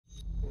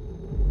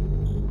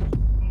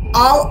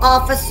All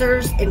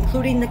officers,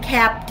 including the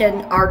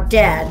captain, are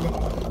dead,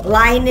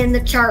 lying in the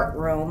chart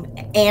room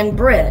and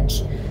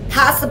bridge.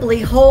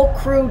 Possibly whole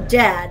crew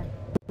dead.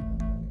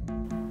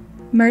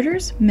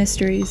 Murders,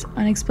 mysteries,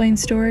 unexplained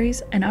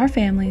stories, and our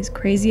family's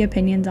crazy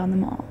opinions on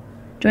them all.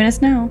 Join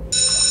us now.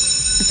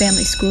 The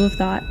Family School of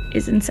Thought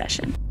is in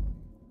session.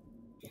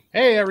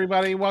 Hey,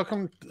 everybody.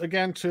 Welcome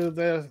again to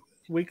the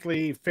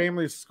weekly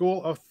Family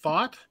School of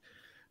Thought.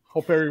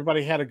 Hope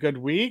everybody had a good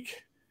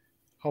week.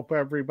 Hope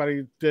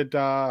everybody had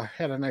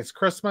a nice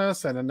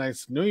Christmas and a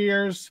nice New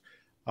Year's.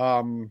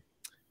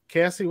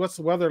 Cassie, what's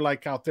the weather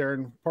like out there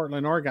in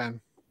Portland,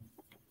 Oregon?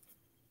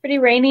 Pretty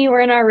rainy.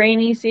 We're in our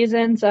rainy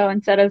season, so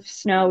instead of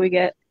snow, we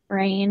get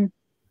rain.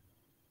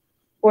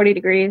 40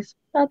 degrees.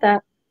 About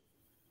that.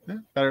 Yeah,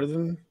 better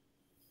than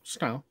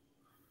snow.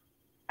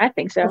 I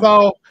think so.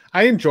 Although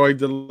I enjoyed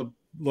the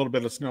little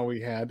bit of snow we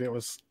had. It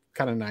was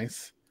kind of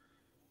nice.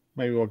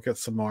 Maybe we'll get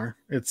some more.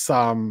 It's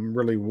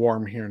really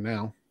warm here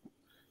now.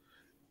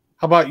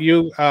 How about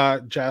you,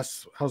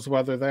 Jess? How's the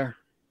weather there?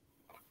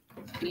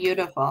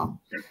 Beautiful.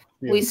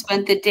 Yeah. We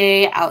spent the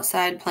day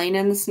outside playing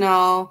in the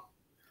snow,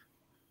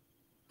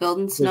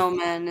 building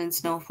snowmen and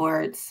snow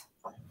forts.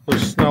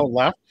 There's snow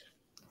left?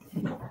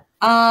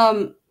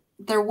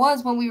 There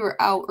was when we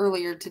were out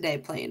earlier today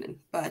playing,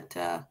 but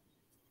I'm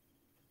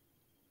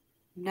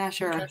not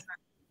sure.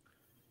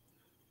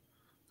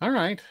 All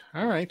right.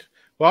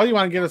 Well, you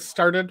want to get us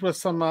started with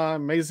some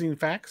amazing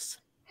facts?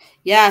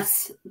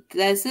 Yes,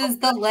 this is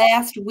the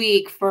last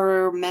week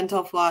for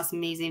Mental Floss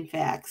Amazing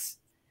Facts.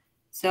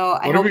 So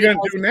what are we going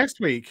to do next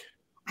week?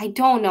 I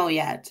don't know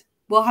yet.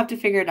 We'll have to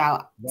figure it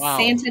out. Wow.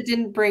 Santa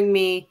didn't bring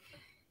me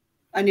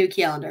a new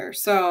calendar,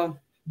 so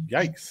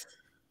yikes.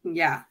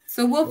 Yeah,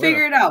 so we'll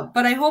figure it out.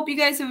 But I hope you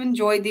guys have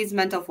enjoyed these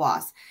Mental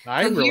Floss.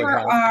 Here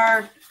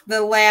are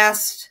the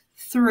last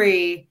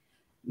 3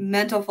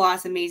 Mental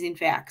Floss Amazing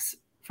Facts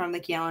from the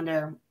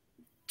calendar,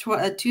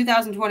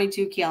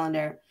 2022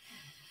 calendar.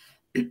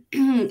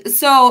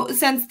 So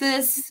since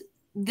this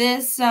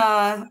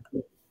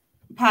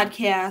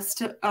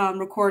podcast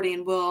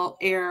recording will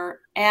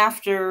air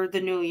after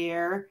the new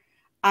year,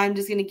 I'm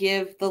just going to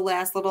give the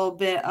last little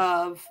bit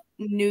of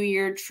New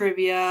Year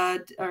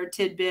trivia or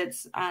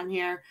tidbits on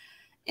here.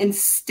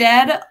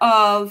 Instead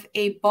of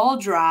a ball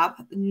drop,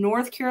 a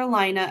North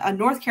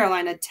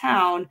Carolina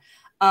town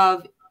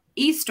of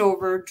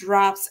Eastover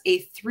drops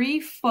a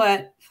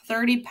 3-foot,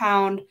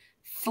 30-pound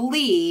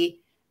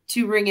flea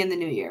to ring in the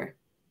new year.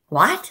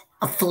 What?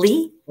 A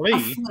flea? A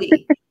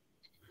flea.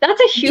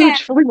 That's a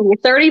huge flea.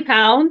 30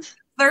 pounds?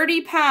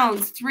 30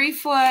 pounds. 3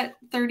 foot,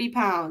 30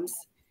 pounds.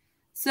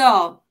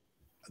 So.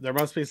 There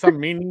must be some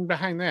meaning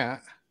behind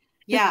that.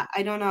 Yeah,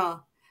 I don't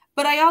know.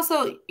 But I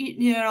also,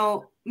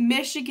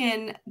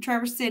 Michigan,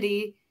 Traverse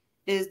City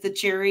is the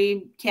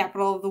cherry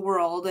capital of the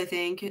world, I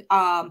think.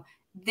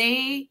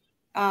 They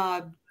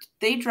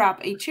drop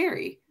a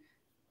cherry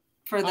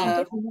for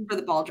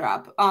the ball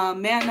drop.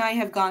 Matt and I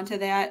have gone to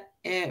that.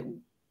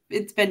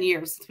 It's been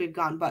years since we've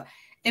gone, but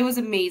it was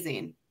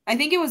amazing. I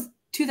think it was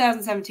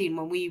 2017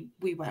 when we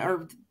went,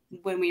 or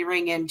when we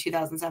rang in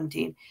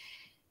 2017.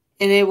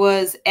 And it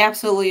was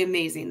absolutely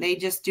amazing. They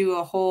just do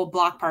a whole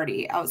block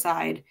party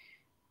outside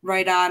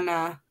right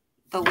on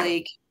the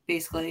lake,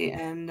 basically.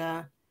 And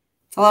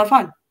it's a lot of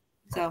fun.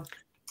 So,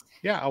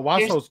 yeah,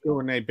 Owasso's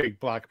doing a big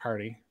block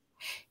party.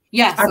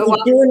 Yes. Are they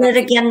doing it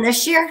again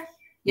this year?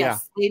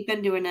 Yes, yeah. They've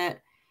been doing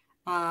it.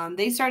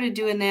 They started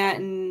doing that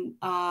in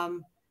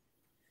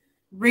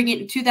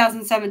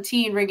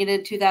 2017, ringing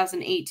in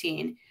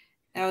 2018.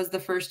 That was the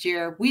first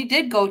year. We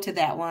did go to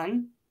that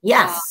one.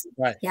 Yes.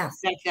 Right. Yes.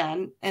 Back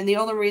then. And the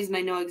only reason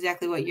I know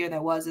exactly what year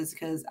that was is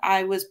because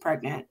I was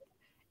pregnant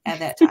at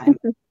that time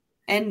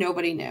and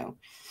nobody knew.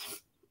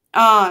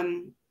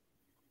 Well,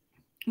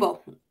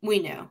 we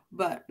knew,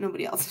 but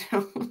nobody else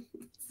knew.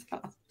 So.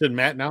 Did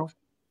Matt know?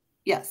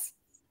 Yes.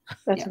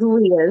 That's who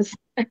he is.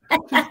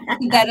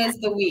 That is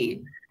the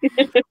we.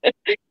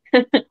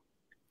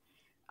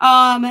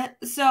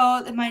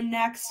 So my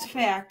next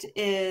fact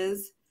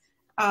is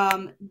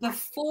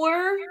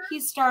before he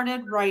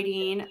started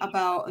writing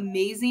about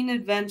amazing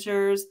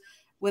adventures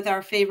with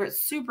our favorite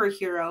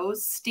superheroes,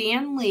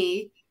 Stan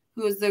Lee,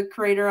 who is the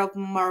creator of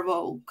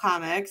Marvel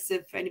Comics,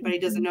 if anybody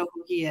doesn't know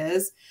who he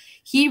is,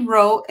 he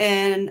wrote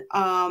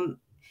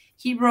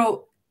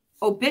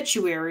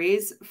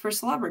obituaries for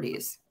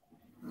celebrities.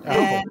 Oh.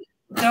 And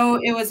though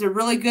it was a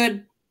really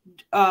good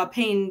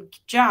paying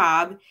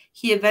job,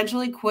 he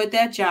eventually quit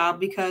that job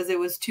because it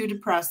was too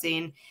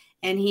depressing.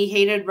 And he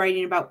hated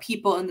writing about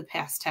people in the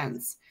past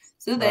tense.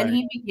 So then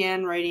he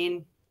began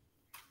writing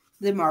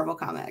the Marvel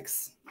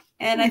comics.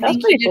 And I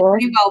think he did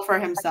pretty well for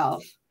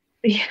himself.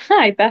 Yeah,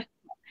 I bet.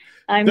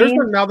 There's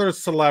another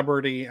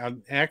celebrity,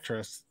 an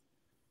actress.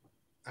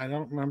 I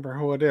don't remember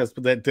who it is,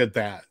 but that did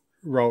that.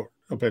 Wrote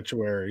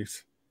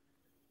obituaries.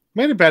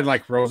 Might have been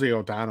like Rosie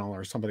O'Donnell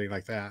or somebody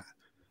like that.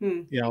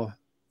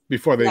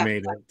 Before they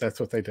made it. That's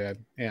what they did.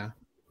 Yeah.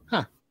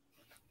 Huh.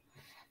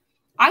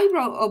 I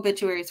wrote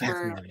obituaries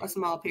for a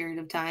small period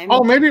of time.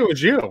 Oh, maybe it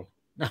was you.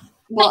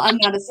 Well, I'm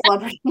not a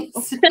celebrity.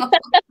 So.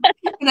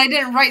 And I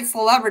didn't write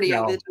celebrity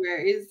No.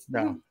 obituaries.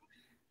 No.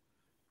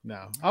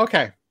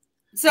 Okay.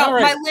 So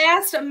right. my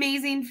last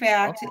amazing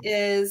fact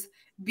is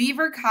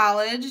Beaver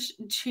College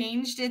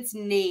changed its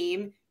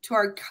name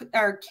to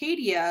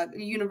Arcadia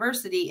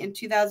University in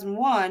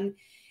 2001,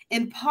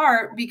 in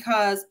part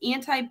because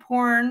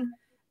anti-porn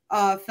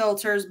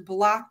filters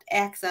blocked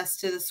access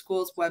to the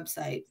school's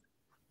website.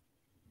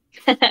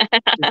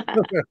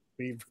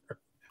 Beaver.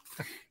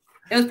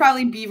 It was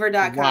probably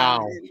beaver.com.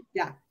 Wow.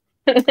 Yeah.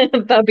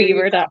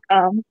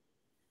 Thebeaver.com.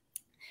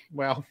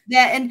 Well,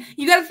 yeah, and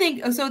you got to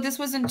think, so this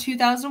was in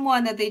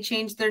 2001 that they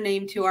changed their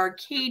name to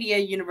Arcadia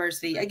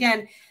University.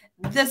 Again,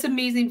 this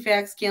amazing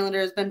facts calendar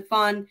has been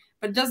fun,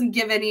 but it doesn't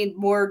give any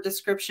more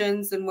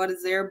descriptions than what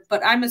is there.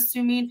 But I'm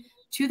assuming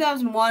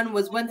 2001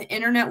 was when the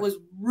internet was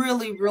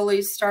really,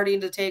 really starting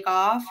to take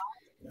off.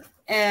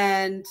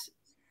 And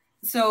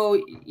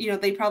so, you know,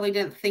 they probably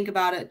didn't think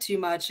about it too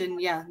much. And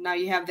yeah, now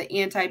you have the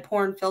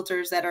anti-porn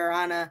filters that are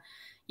on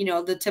you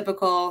know, the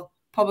typical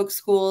public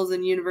schools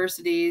and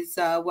universities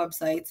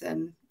websites,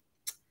 and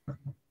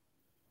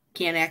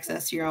can't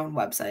access your own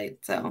website.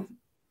 So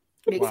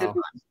makes it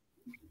fun.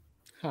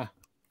 Huh.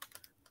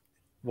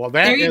 Well,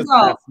 that is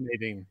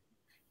fascinating.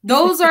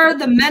 Those are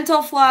the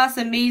mental floss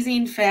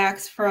amazing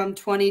facts from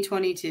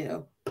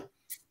 2022.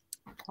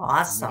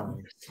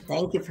 Awesome.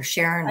 Thank you for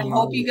sharing them. I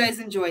hope you guys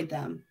enjoyed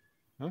them.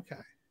 Okay.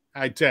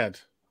 I did.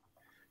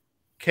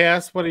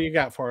 Cass, what do you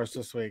got for us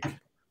this week?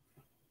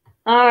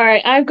 All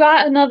right, I've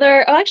got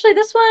another. Oh, actually,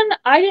 this one,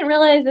 I didn't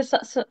realize this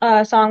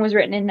song was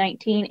written in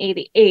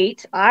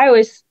 1988. I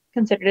always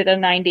considered it a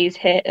 90s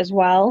hit as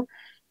well.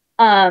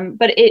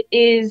 But it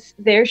is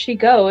There She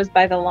Goes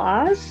by The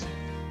Laws.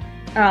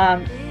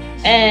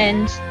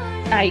 And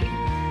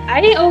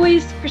I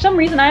always, for some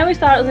reason, I always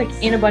thought it was like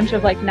in a bunch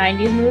of like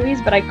 90s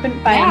movies, but I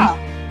couldn't find. Yeah,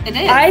 it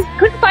is. I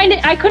couldn't find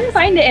it. I couldn't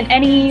find it in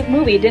any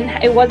movie.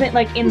 It wasn't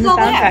like in the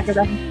soundtrack or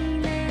something.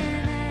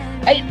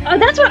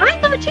 That's what I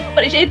thought too,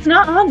 but it's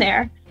not on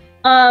there.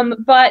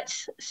 But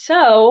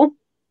so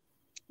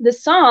the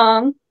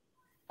song,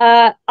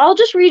 I'll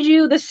just read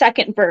you the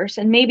second verse,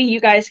 and maybe you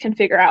guys can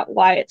figure out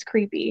why it's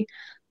creepy.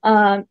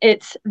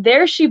 It's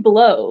there she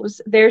blows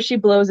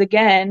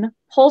again,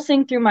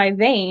 pulsing through my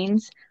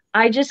veins.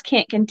 I just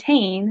can't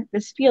contain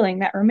this feeling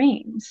that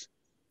remains.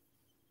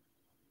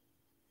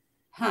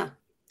 Huh.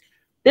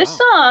 This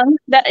song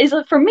that is,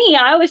 for me,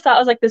 I always thought it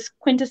was like this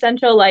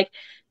quintessential, like,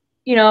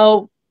 you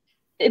know,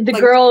 the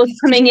like, girl is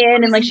coming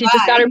in and like she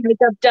just got her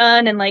makeup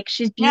done and like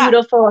she's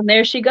beautiful and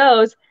there she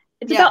goes.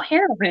 It's about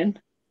heroin.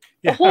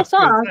 The whole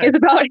song is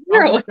about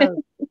heroin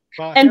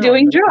and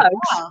doing drugs.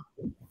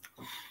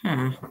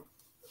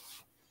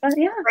 But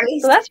yeah,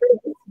 so that's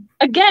really,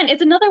 again,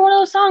 it's another one of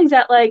those songs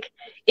that, like,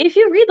 if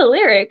you read the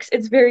lyrics,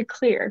 it's very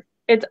clear.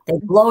 They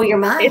blow your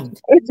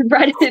mind. It's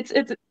right.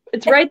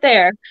 It's right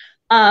there.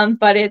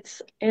 But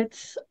it's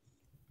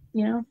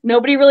you know,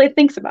 nobody really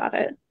thinks about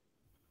it.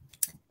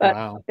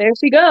 But There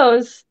She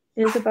Goes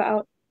is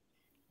about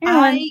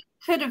heroin. I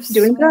could have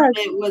doing sworn drugs.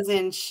 it was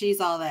in She's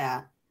All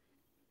That.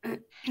 The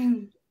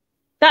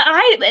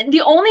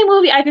only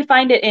movie I could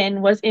find it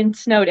in was in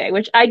Snow Day,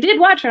 which I did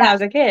watch when I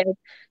was a kid.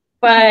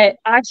 But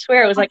I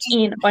swear it was like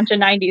in a bunch of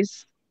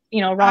 90s,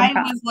 you know,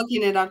 rom-coms. I was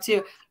looking it up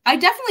too. I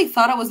definitely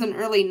thought it was an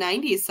early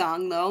 90s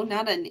song though,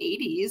 not an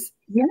 80s.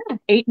 Yeah,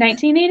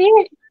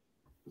 1988.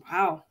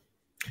 Wow.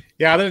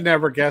 Yeah, I did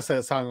never guess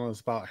that song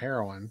was about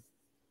heroin.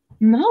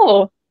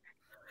 No.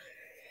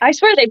 I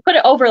swear they put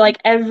it over like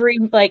every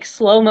like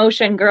slow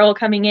motion girl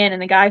coming in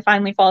and the guy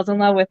finally falls in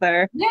love with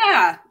her.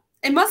 Yeah.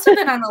 It must have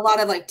been on a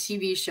lot of like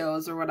TV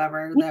shows or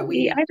whatever that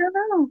we. I don't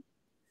know.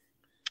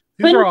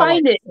 These Couldn't are all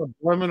find like it.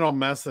 subliminal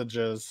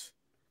messages.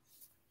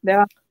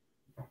 Yeah.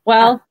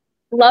 Well,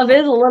 love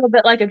is a little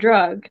bit like a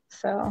drug,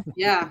 so.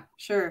 Yeah,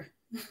 sure.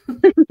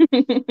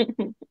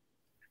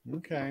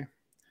 Okay.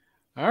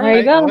 All there right.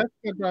 you go.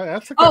 Well,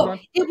 that's a good one.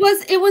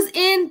 It was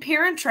in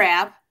Parent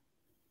Trap.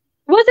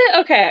 Was it?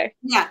 Okay.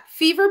 Yeah.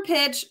 Fever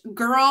Pitch,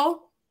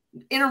 Girl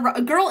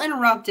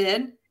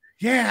Interrupted.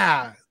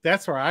 Yeah,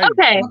 that's right.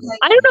 Okay.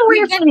 I don't know where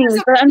you're finding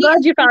this, but I'm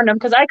glad you found them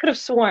because I could have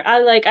sworn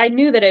I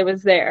knew that it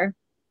was there.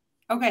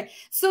 Okay,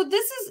 so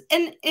this is,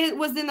 and it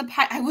was in the,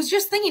 I was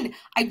just thinking,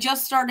 I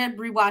just started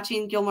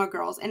rewatching Gilmore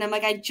Girls, and I'm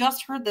like, I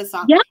just heard this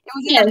song. Yeah. It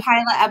was in the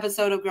pilot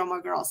episode of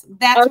Gilmore Girls.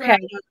 That's where I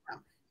know it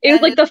from. It was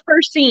like the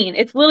first scene.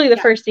 It's literally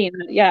the first scene.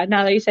 Yeah,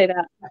 now that you say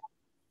that.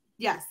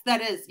 Yes,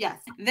 that is.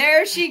 Yes.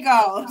 There she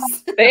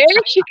goes. There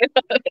she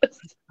goes.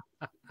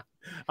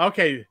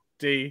 Okay,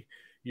 Dee,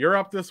 you're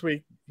up this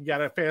week. You got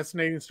a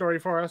fascinating story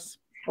for us?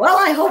 Well,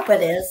 I hope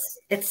it is.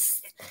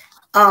 It's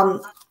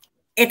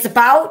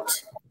about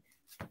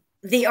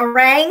the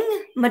Ourang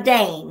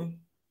Medan.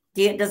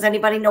 Does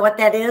anybody know what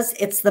that is?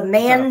 It's the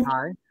Man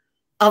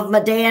of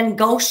Medan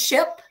ghost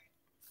ship.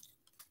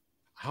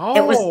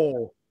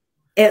 Oh,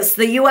 it's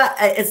the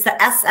it's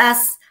the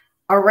SS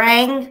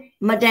Ourang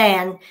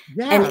Medan,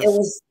 and it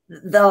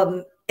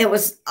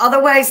was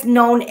otherwise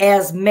known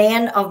as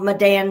Man of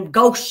Medan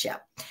ghost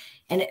ship,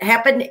 and it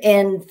happened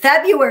in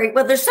February.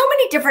 Well, there's so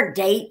many different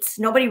dates,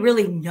 nobody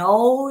really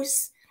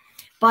knows,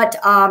 but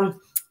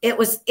it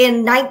was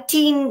in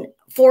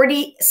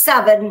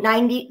 1947,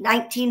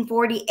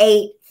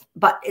 1948,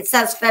 but it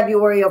says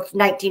February of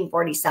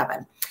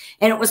 1947.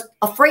 And it was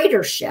a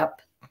freighter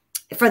ship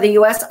for the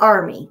U.S.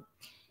 Army.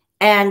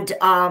 And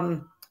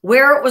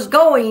where it was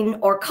going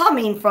or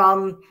coming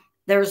from,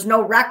 there's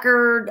no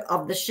record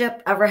of the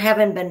ship ever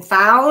having been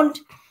found.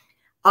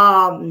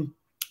 But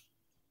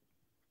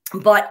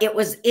it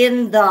was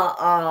in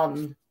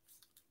the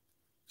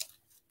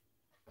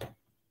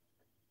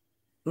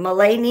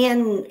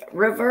Millennium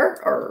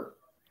River, or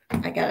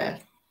I gotta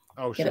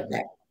get it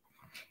back.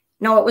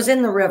 No, it was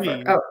in the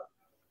river.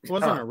 It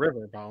wasn't a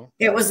river, though.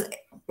 It was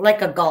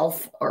like a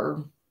gulf,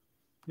 or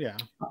yeah.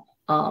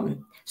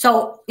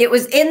 So it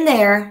was in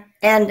there,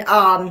 and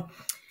all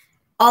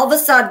of a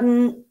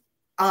sudden,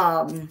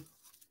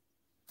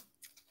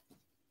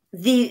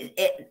 the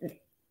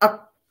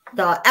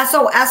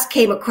SOS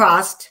came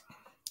across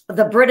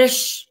the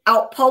British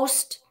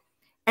outpost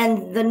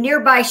and the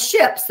nearby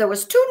ships. There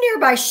was 2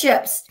 nearby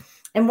ships,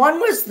 and one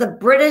was the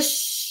Britain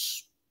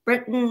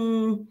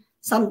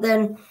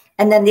something,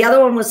 and then the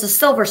other one was the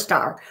Silver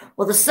Star.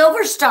 Well, the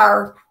Silver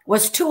Star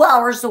was 2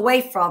 hours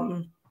away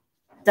from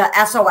the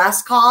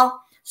SOS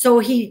call, so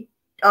he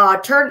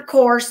turned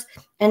course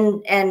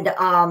and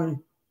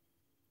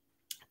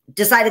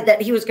decided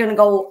that he was going to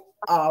go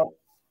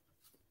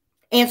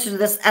answer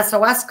this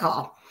SOS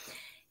call.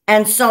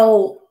 And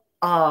so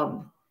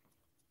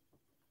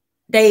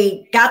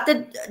they got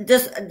the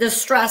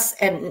distress,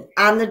 and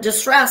on the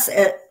distress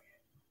it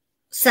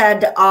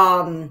said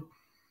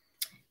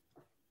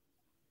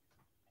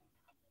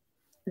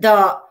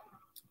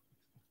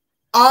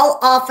all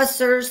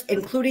officers,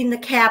 including the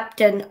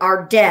captain,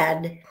 are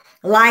dead,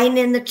 lying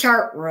in the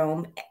chart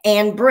room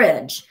and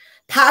bridge,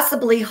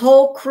 possibly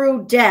whole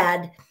crew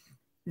dead.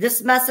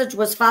 This message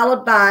was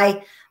followed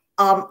by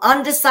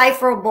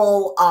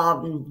undecipherable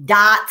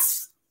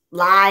dots,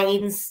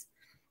 lines,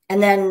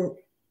 and then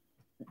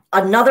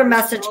another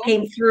message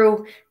came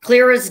through,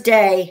 clear as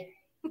day.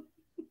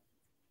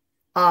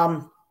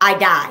 I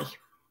die.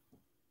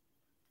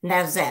 And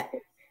that was it.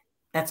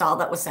 That's all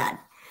that was said.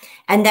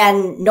 And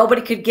then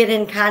nobody could get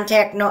in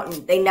contact. No,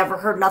 they never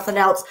heard nothing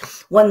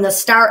else. When the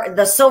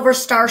Silver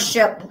Star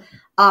ship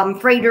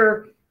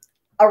freighter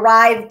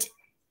arrived,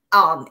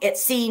 it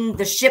seen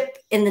the ship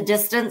in the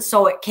distance,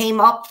 so it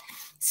came up,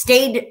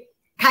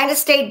 kind of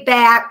stayed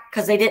back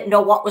because they didn't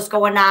know what was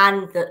going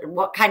on,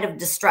 what kind of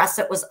distress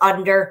it was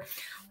under.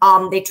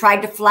 They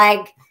tried to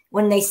flag.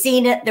 When they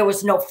seen it, there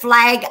was no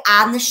flag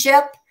on the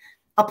ship.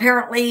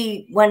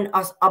 Apparently, when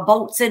a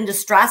boat's in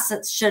distress,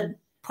 it should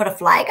put a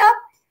flag up.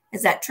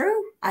 Is that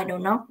true? I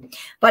don't know.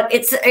 But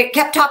it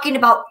kept talking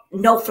about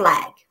no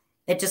flag.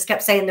 It just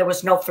kept saying there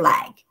was no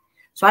flag.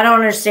 So I don't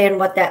understand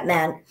what that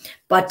meant.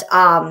 But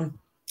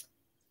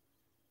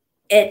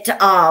it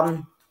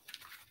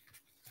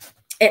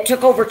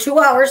took over 2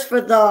 hours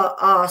for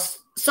the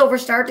Silver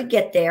Star to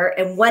get there.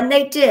 And when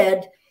they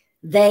did,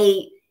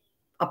 they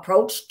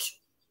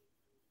approached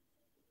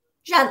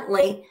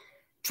gently,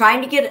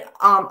 trying to get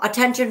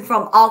attention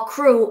from all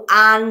crew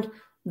on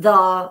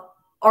the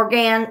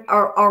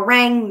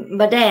Ourang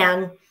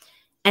Medan,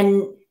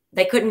 and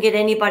they couldn't get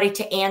anybody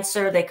to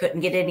answer. They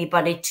couldn't get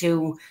anybody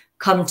to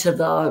come to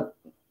the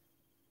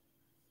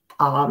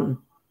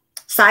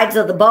sides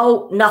of the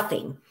boat,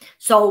 nothing.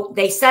 So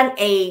they sent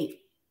a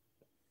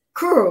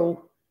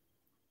crew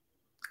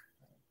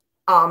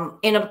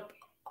in a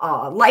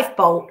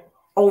lifeboat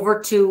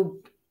over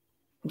to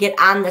get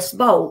on this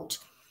boat.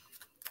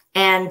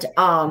 And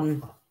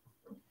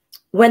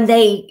when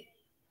they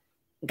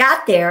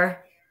got there,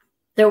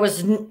 there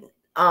was no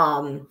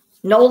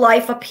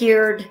life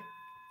appeared,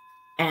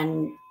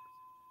 and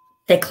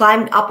they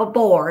climbed up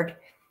aboard.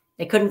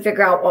 They couldn't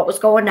figure out what was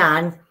going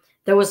on.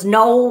 There was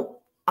no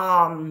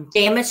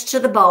damage to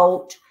the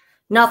boat,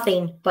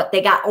 nothing, but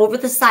they got over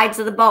the sides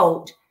of the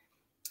boat,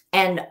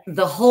 and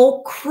the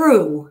whole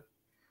crew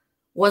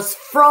was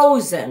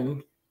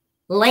frozen,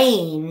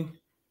 laying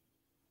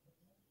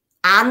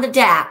on the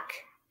deck,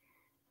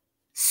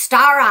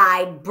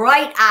 star-eyed,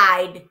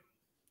 bright-eyed,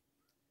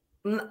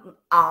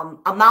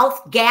 a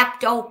mouth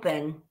gapped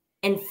open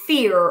in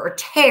fear or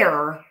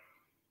terror,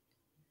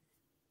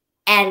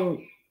 and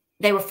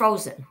they were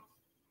frozen.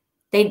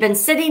 They'd been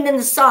sitting in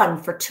the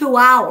sun for 2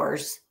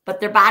 hours, but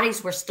their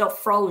bodies were still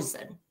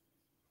frozen.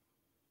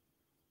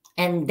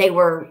 And they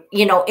were,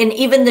 and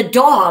even the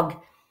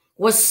dog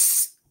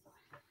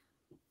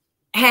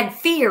had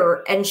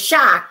fear and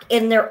shock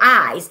in their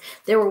eyes.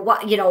 They were,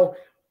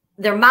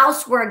 their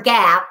mouths were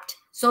gapped,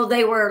 so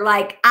they were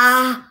like,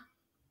 and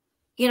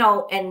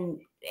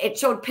it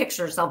showed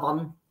pictures of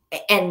them,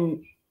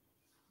 and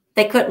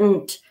they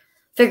couldn't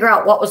figure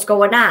out what was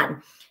going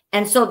on.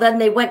 And so then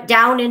they went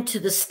down into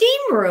the steam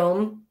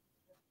room.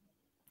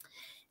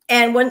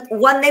 And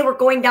when they were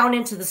going down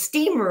into the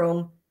steam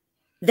room,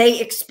 they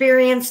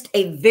experienced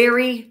a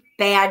very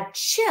bad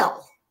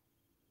chill.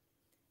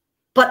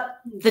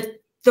 But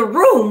the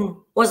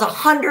room was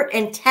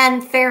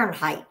 110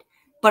 Fahrenheit,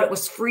 but it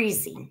was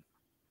freezing.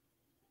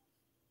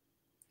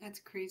 That's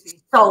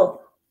crazy.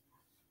 So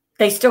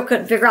they still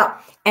couldn't figure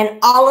out. And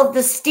all of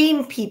the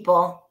steam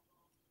people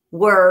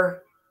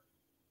were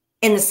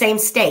in the same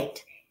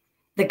state.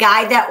 The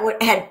guy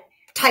that had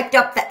typed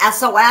up the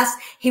SOS,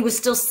 he was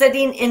still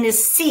sitting in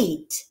his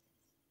seat,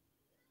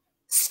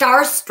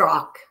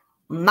 starstruck,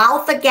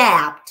 mouth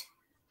agape,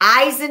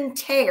 eyes in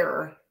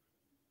terror.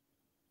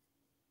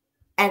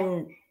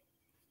 And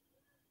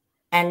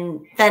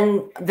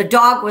then the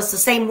dog was the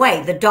same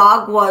way. The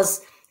dog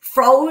was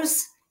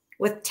froze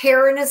with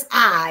terror in his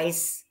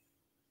eyes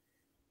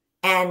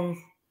and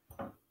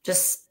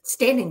just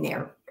standing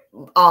there,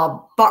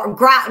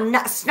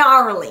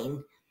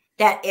 snarling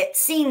that it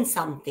seen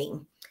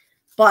something,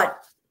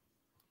 but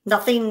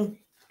nothing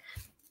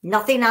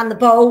on the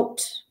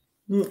boat.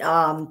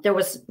 There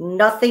was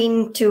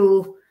nothing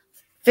to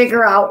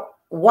figure out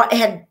what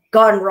had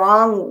gone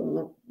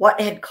wrong, what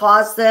had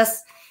caused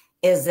this.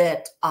 Is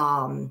it,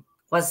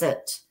 was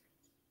it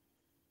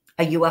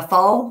a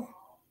UFO?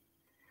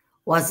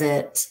 Was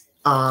it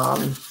a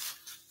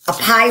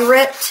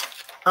pirate?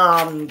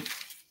 A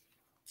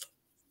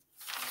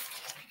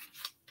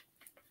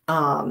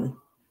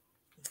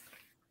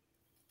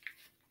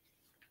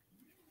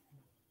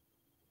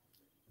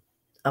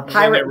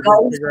pirate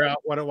ghost? Figure out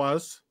what it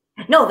was?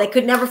 No, they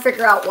could never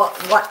figure out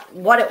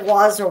what it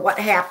was or what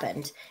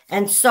happened.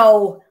 And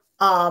so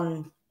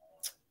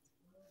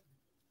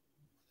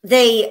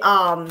they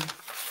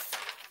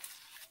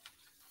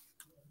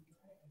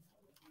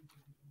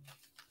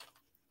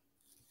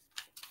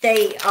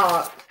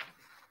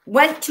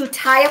went to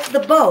tie up the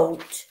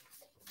boat,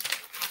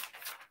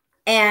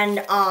 and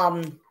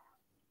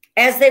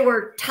as they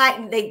were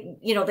tying, they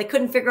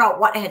couldn't figure out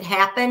what had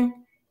happened,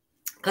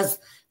 because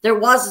there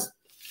was,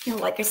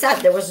 like I said,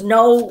 there was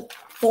no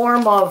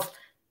form of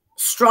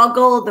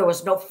struggle, there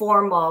was no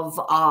form of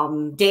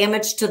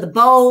damage to the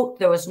boat,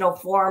 there was no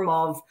form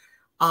of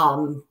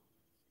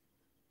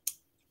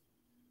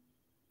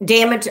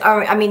damage,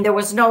 or I mean, there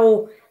was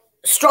no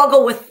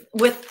struggle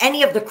with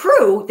any of the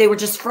crew. They were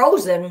just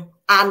frozen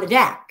on the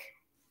deck.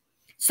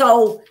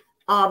 So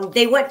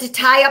they went to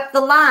tie up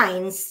the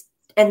lines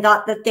and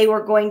thought that they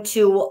were going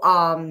to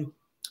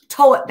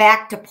tow it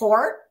back to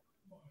port.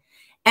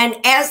 And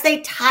as they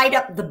tied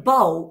up the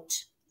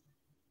boat,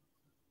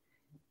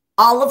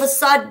 all of a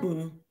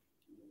sudden,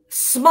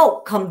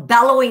 smoke come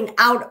bellowing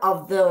out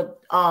of the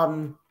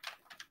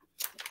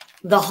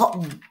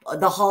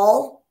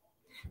hull.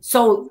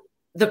 So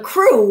the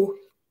crew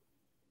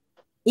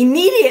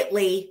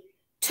immediately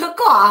took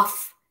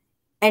off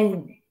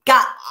and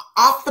got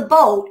off the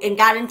boat and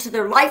got into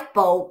their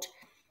lifeboat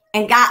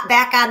and got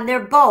back on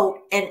their boat.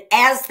 And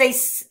as they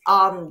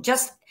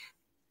just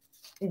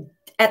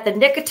at the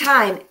nick of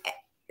time,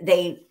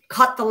 they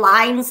cut the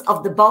lines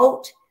of the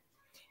boat,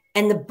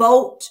 and the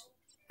boat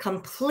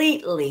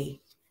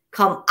completely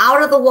come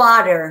out of the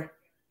water,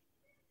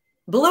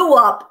 blew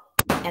up,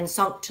 and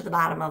sunk to the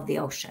bottom of the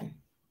ocean.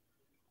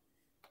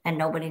 And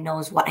nobody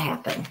knows what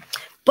happened.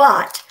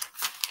 But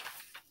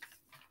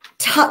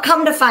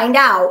come to find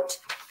out,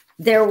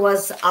 there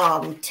was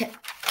I've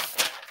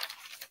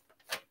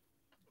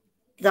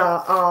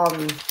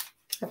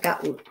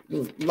got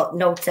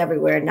notes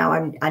everywhere now.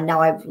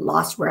 I've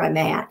lost where I'm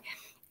at.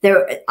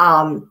 There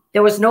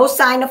was no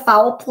sign of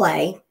foul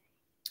play.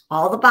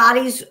 All the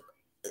bodies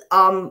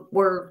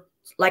were,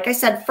 like I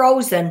said,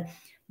 frozen,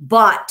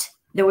 but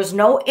there was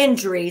no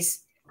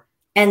injuries,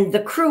 and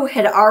the crew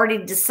had already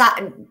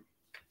deciphered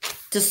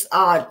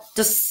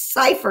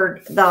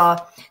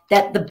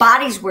that the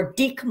bodies were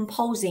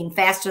decomposing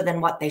faster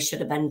than what they should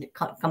have been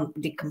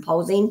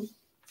decomposing.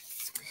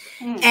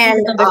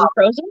 And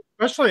frozen,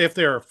 especially if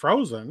they're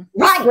frozen.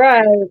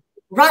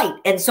 Right.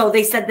 And so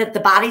they said that the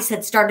bodies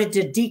had started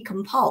to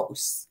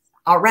decompose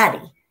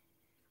already.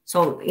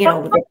 So,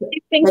 what do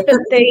you think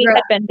that they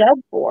had been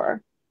dead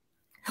for?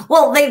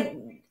 Well,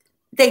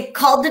 they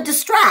called the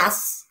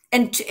distress,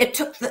 and it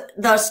took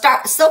the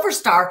Silver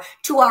Star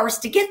 2 hours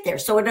to get there.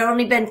 So it had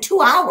only been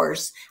 2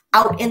 hours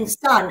out in the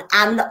sun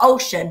on the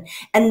ocean.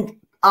 And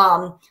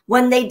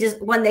when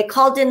they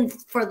called in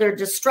for their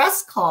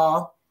distress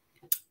call,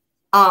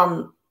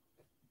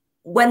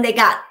 when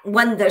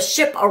the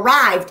ship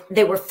arrived,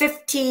 they were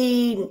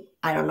 50,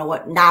 I don't know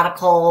what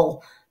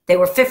nautical, they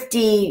were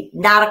 50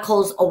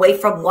 nauticals away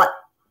from what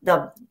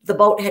the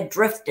boat had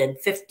drifted,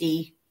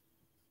 50,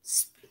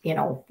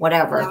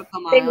 whatever.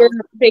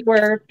 They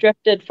were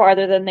drifted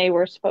farther than they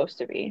were supposed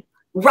to be.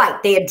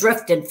 Right. They had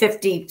drifted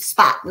 50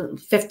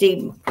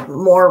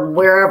 more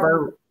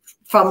wherever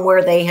from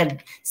where they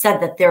had said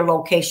that their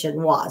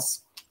location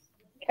was.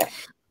 Okay.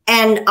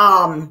 And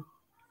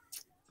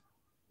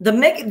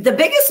the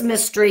biggest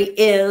mystery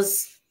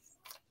is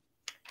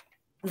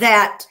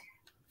that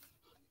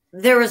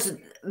there is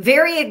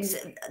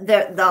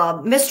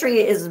the mystery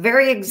is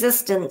very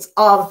existence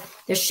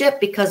of the ship,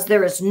 because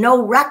there is no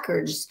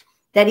records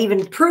that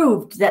even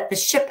proved that the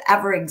ship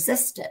ever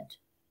existed.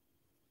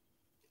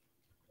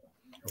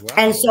 Wow.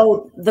 And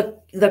so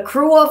the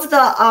crew of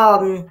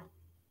the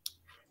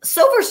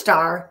Silver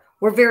Star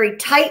were very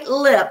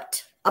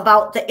tight-lipped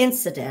about the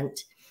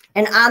incident.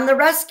 And on the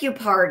rescue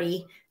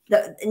party,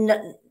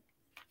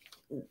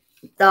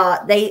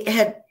 they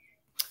had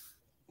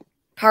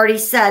party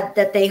said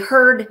that they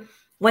heard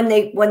when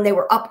they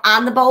were up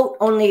on the boat,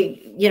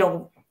 only, you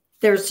know,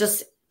 there's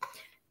just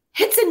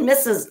hits and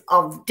misses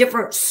of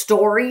different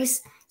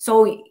stories.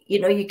 So,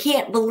 you know, you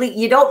can't believe,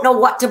 you don't know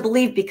what to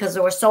believe because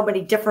there were so many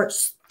different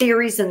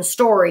theories and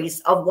stories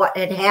of what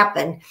had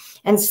happened.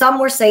 And some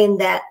were saying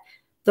that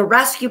the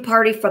rescue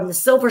party from the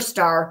Silver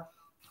Star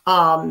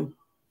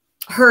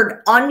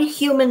heard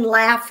unhuman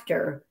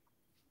laughter,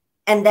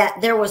 and that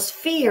there was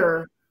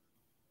fear,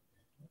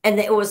 and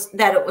it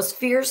was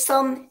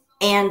fearsome,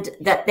 and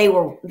that they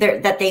were there,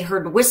 that they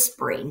heard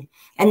whispering.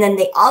 And then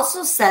they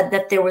also said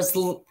that there was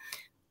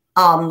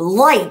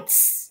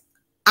lights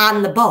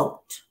on the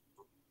boat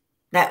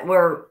that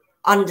were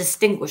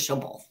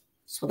undistinguishable.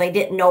 So they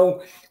didn't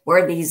know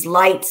where these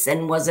lights,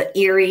 and was it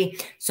eerie?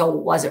 So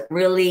was it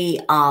really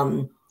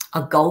a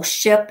ghost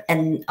ship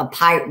and a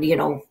pirate, you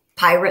know,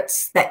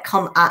 pirates that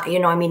come on, you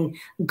know, I mean,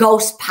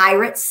 ghost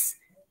pirates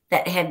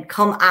that had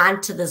come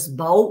onto this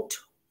boat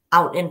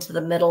out into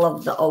the middle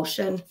of the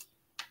ocean.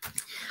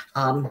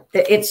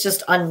 It's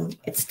just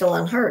it's still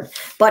unheard.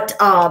 But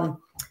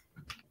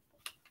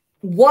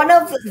one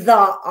of the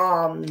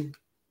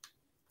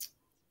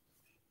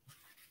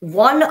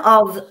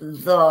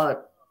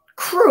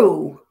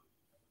crew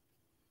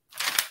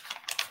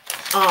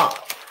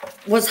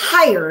was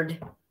hired,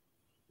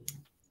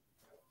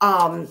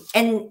 and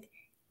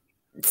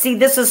see,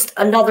 this is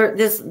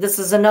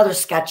another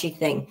sketchy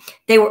thing.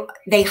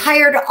 They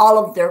hired all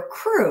of their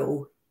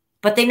crew,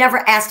 but they never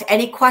asked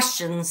any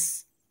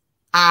questions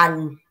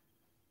on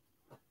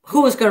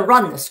who was going to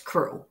run this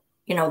crew.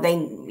 You know,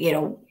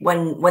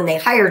 when they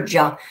hired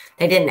you,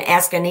 they didn't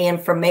ask any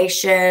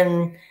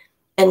information.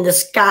 And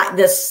this guy,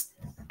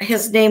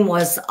 his name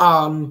was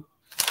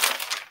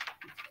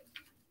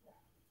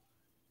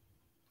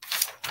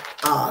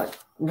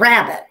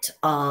Rabbit.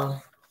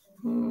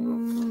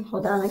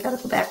 Hold on, I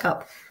gotta go back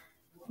up.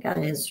 I got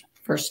his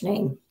first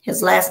name.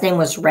 His last name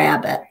was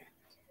Rabbit.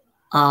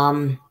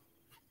 Well,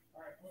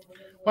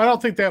 I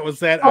don't think that was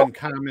that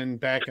uncommon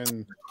back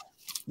in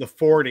the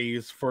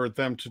 40s for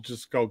them to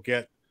just go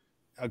get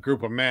a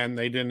group of men.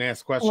 They didn't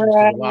ask questions.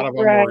 A lot of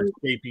them were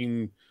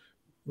escaping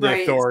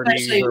the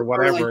authorities or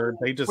whatever.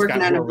 They just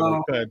got whoever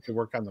they could to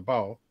work on the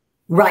boat.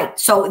 Right.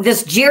 So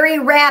this Jerry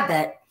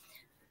Rabbit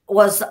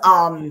was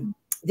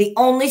the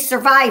only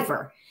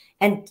survivor,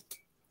 and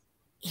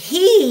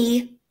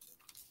he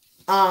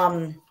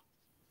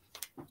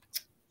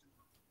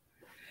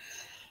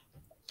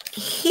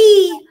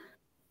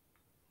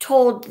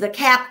told the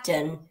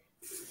captain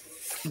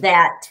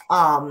that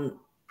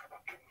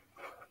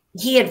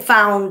he had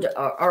found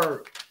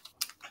or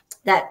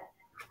that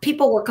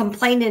people were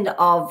complaining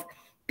of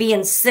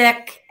being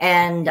sick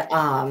and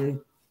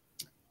hold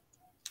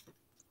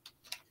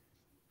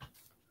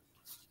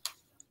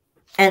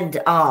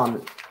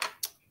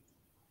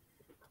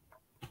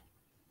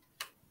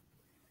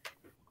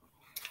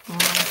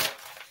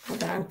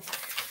on,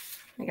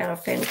 I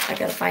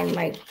gotta find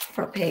my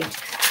front page.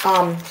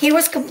 He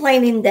was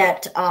complaining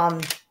that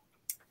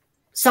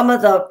some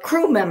of the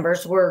crew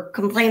members were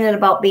complaining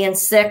about being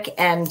sick,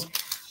 and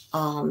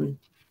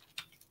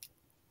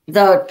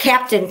the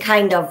captain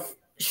kind of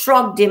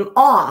shrugged him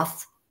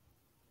off.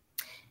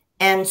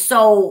 And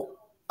so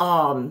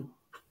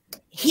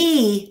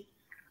he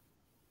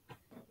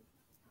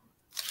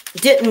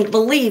didn't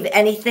believe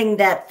anything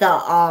that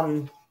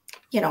the,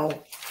 you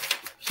know,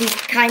 he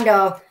kind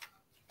of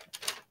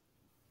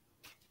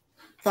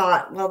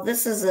thought, well,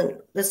 this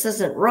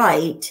isn't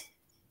right.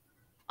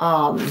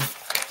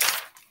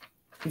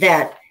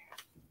 That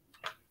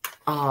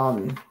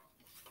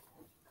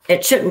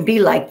it shouldn't be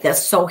like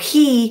this. So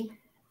he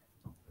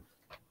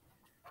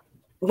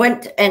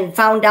went and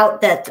found out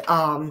that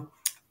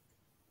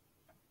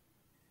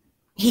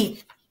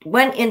he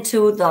went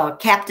into the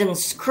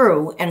captain's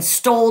crew and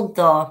stole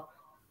the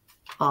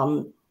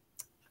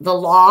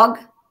log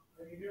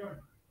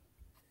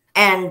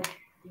and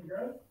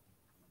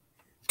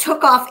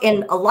took off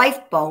in a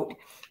lifeboat.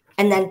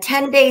 And then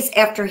 10 days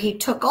after he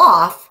took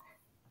off,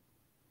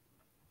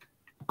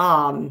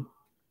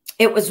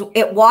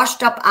 it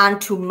washed up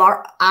onto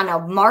on a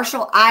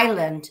Marshall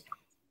Island,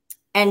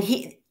 and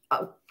he,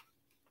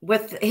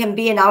 with him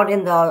being out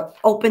in the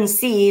open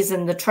seas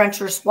and the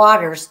treacherous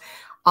waters,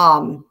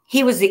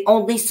 he was the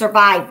only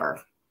survivor,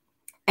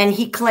 and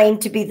he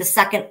claimed to be the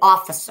second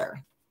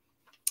officer.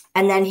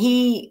 And then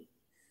he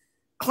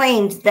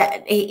claimed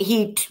that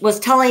he was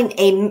telling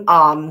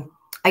a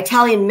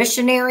Italian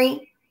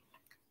missionary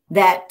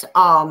that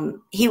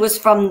he was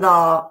from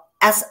the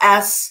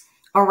SS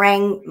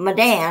Ourang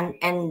Medan,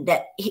 and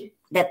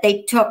that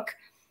they took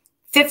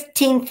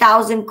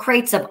 15,000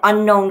 crates of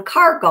unknown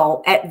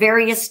cargo at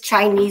various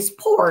Chinese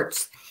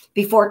ports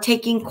before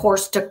taking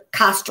course to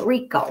Costa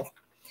Rica.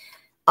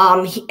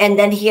 And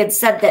then he had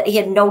said that he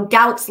had no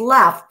doubts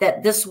left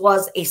that this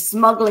was a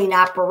smuggling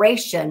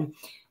operation.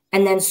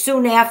 And then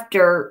soon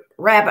after,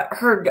 Rabbit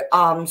heard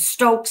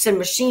Stokes and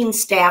machine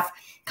staff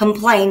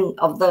complain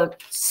of the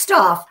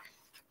stuff.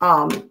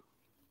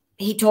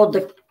 He told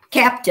the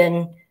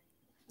captain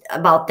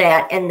about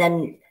that. And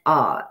then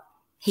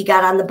he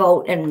got on the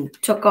boat and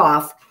took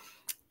off.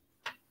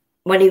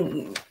 When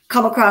he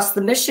come across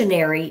the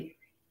missionary,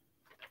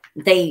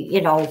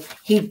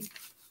 he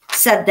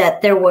said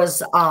that there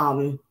was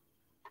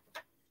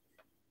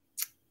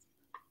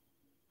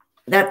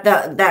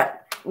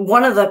that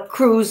one of the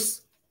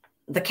crews,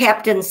 the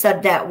captain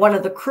said that one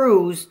of the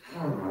crews,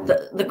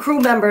 the crew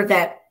member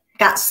that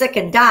got sick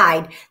and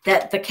died,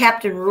 that the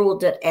captain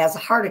ruled it as a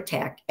heart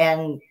attack.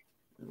 And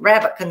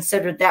Rabbit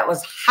considered that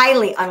was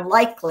highly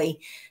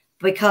unlikely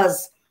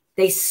because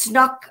they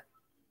snuck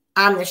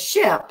on the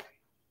ship.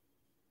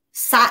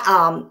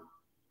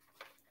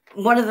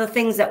 One of the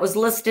things that was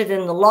listed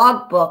in the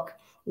logbook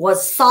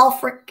was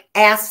sulfuric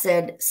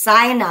acid,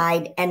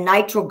 cyanide, and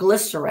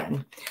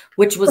nitroglycerin,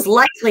 which was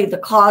likely the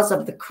cause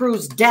of the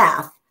crew's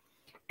death.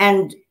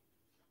 And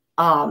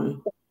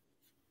probably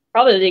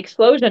the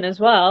explosion as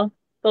well.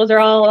 Those are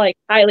all like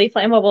highly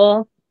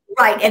flammable.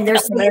 Right. And they're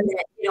saying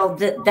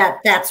that,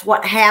 that's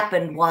what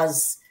happened,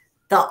 was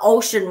the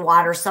ocean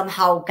water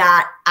somehow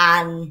got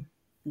on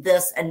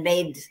this and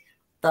made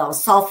the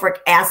sulfuric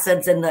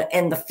acids and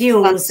the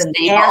fumes and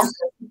the acid,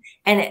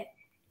 and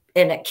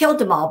it killed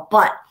them all.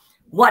 But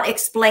what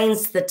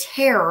explains the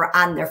terror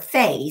on their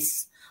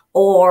face,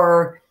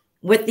 or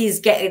with these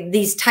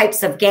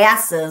types of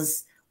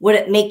gases, would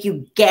it make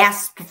you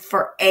gasp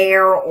for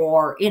air,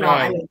 or right.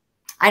 I mean,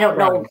 I don't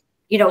know.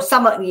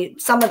 Some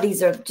of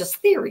these are just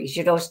theories.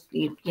 And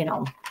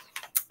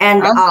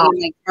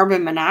like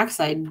carbon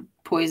monoxide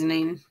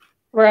poisoning,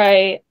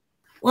 right?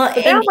 Well,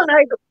 that one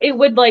it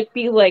would like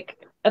be like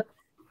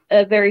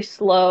a very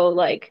slow,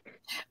 like,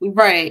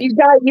 right.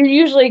 You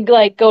usually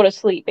like go to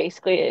sleep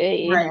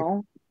basically.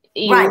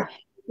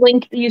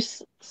 You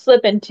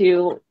slip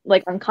into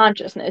like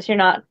unconsciousness. You're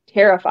not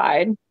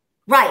terrified,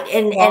 right?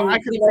 And I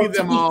can see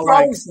them all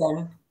frozen,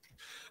 like,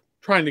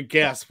 trying to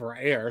gasp for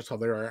air, so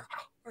they're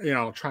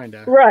trying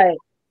to, right?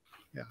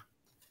 Yeah.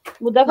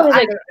 Well, definitely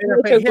like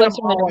if they hit them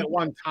all at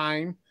one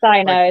time,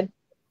 cyanide.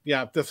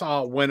 If this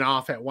all went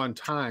off at one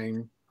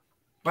time,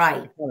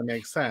 right? It kind of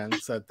makes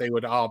sense that they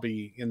would all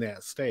be in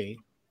that state.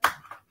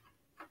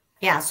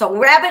 Yeah. So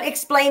Rabbit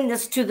explained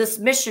this to this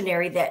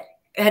missionary that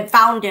had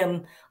found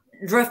him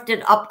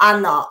drifted up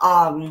on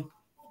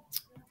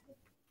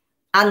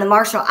the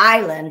Marshall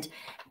Island,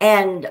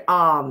 and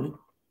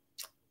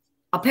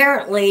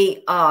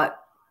apparently a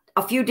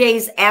few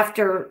days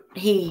after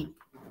he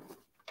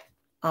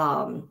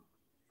got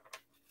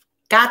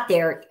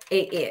there,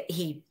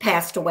 he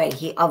passed away.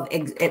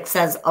 It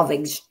says of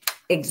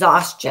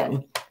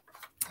exhaustion.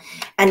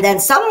 And then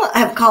some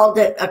have called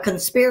it a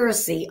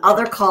conspiracy.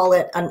 Others call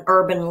it an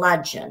urban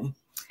legend.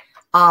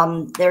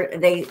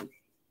 They're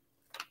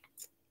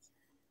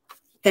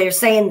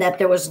saying that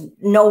there was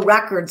no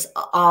records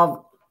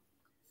of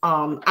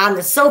on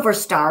the Silver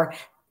Star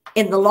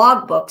in the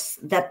logbooks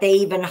that they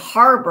even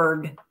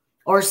harbored,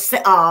 or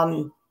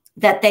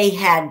that they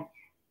had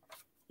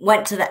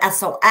went to the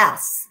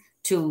SOS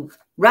to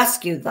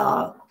rescue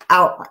the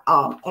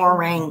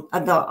Ourang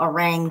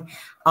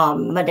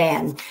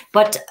Medan.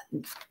 But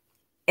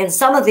in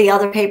some of the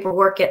other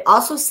paperwork, it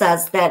also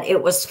says that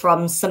it was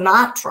from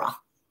Sumatra.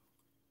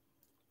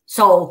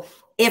 So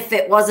if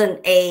it wasn't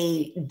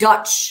a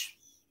Dutch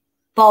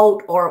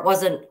boat, or it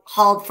wasn't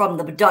hauled from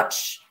the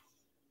Dutch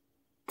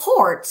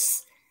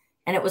ports,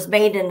 and it was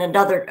made in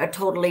a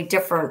totally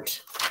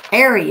different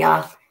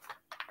area,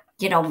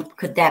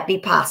 could that be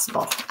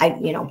possible?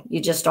 You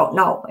just don't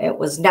know. It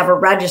was never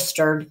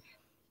registered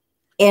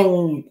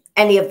in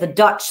any of the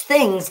Dutch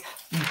things,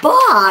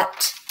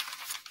 but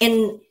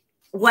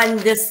when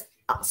this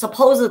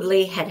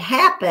supposedly had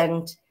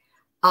happened,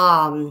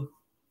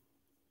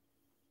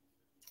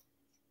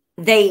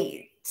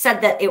 they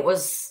said that it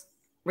was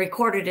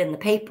recorded in the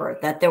paper,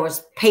 that there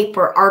was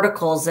paper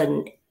articles,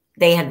 and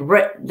they had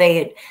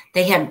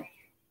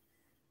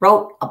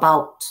wrote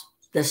about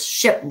this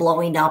ship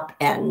blowing up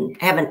and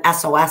having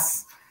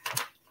SOS,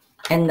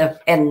 and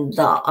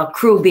the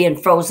crew being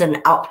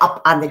frozen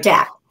up on the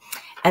deck.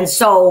 And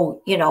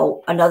so,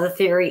 another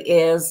theory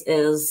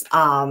is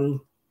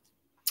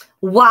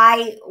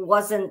why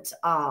wasn't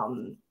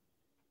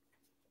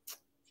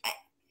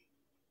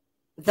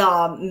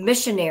the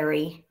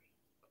missionary,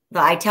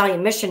 the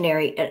Italian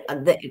missionary,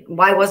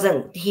 why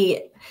wasn't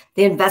the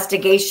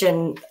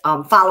investigation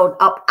followed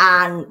up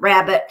on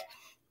Rabbit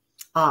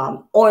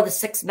or the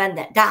 6 men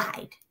that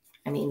died?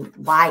 I mean,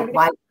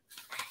 why,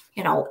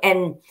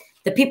 and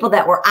the people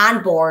that were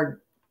on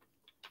board,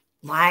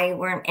 why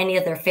weren't any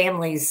of their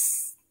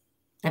families?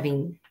 I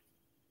mean,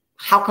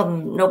 how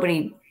come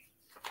nobody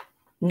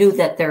knew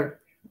that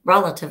their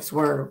relatives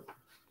were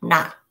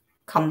not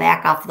come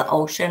back off the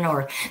ocean?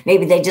 Or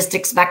maybe they just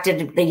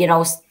expected,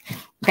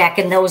 back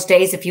in those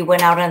days, if you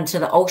went out into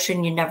the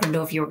ocean, you never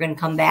knew if you were going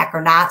to come back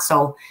or not.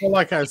 So, well,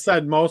 like I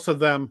said, most of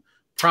them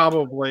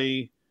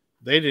probably,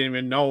 they didn't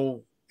even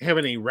have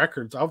any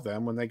records of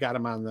them when they got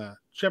them on the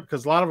ship,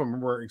 because a lot of them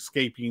were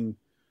escaping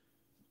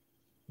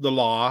the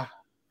law,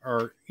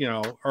 or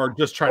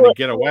just trying to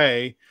get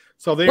away.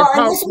 So they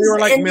were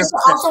like, this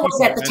also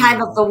was at the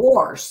time of the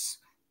wars.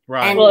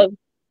 Right. And, well,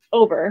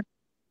 over.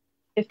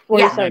 If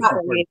 47, Yeah,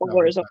 48, the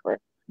war is over.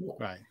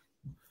 Right.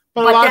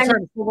 But a lot of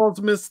times, for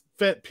those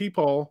misfit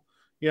people,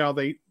 you know,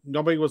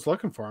 nobody was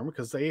looking for them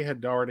because they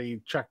had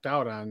already checked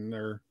out on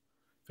their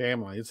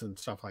families and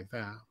stuff like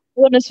that.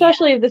 Well, and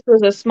especially if this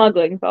was a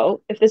smuggling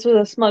boat. If this was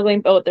a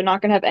smuggling boat, they're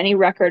not going to have any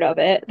record of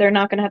it. They're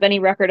not going to have any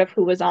record of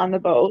who was on the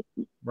boat.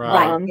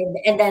 Right.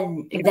 And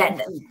then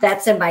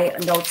that's in my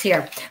notes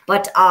here.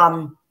 But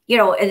you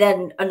know, and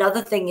then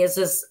another thing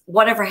is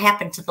whatever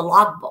happened to the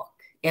logbook?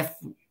 If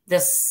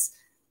this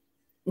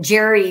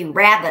Jerry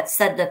Rabbit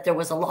said that there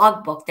was a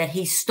logbook, that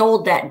he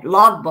stole that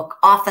logbook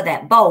off of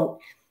that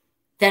boat,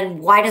 then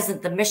why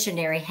doesn't the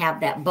missionary have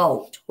that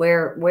boat?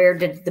 Where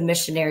did the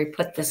missionary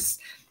put this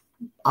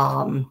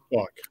book?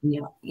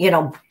 You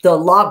know, the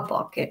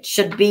logbook? It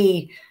should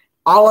be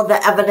all of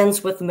the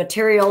evidence with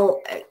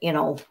material, you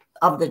know,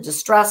 of the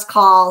distress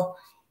call,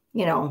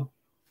 you know.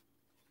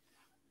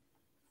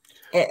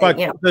 But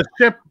you know, the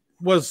ship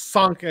was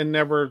sunk and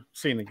never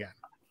seen again.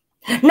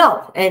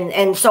 No,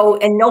 and so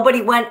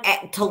nobody went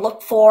to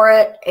look for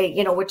it,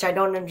 you know, which I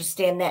don't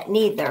understand that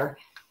neither.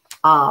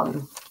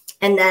 And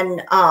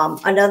then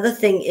another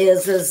thing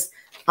is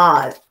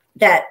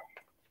that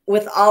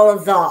with all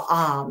of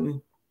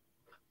the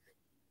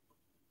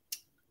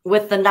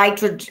with the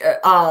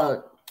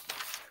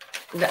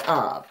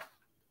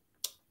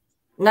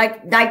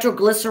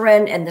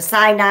nitroglycerin and the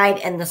cyanide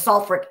and the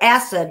sulfuric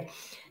acid,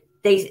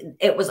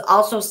 it was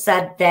also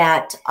said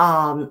that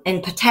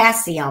in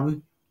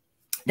potassium,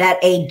 that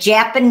a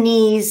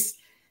Japanese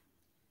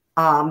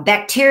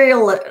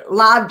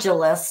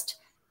bacteriologist,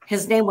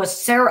 his name was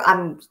Sarah,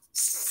 I'm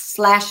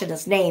slashing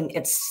his name,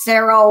 it's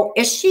Saro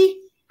Ishii.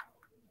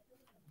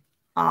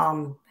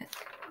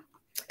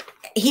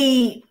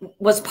 He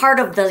was part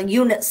of the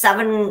Unit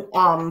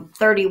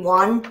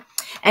 731,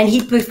 and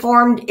he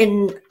performed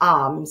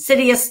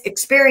insidious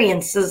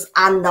experiences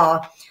on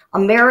the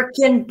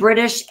American,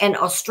 British, and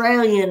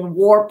Australian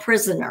war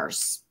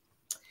prisoners,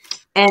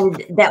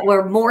 and that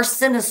were more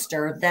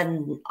sinister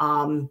than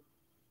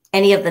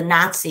any of the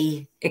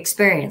Nazi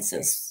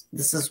experiences.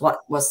 This is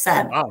what was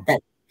said. Wow.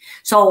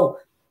 So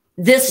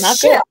this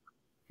ship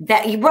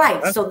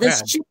That's so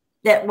this bad. ship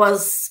that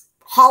was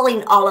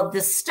hauling all of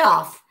this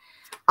stuff,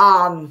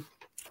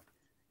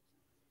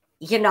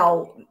 you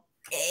know,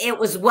 it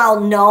was well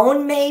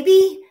known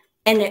maybe,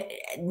 and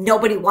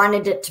nobody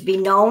wanted it to be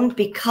known,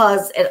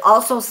 because it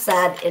also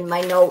said in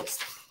my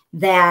notes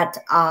that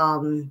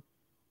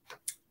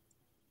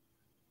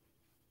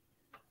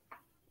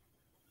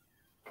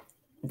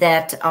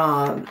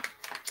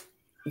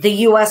the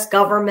U.S.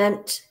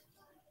 government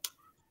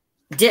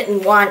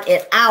didn't want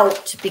it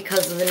out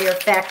because of the mere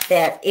fact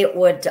that it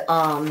would,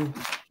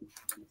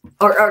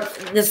 or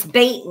this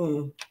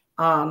Baton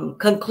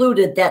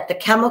concluded that the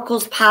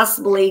chemicals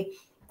possibly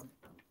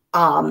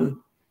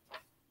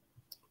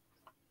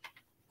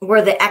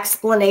were the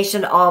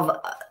explanation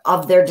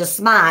of their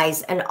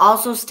demise, and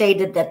also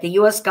stated that the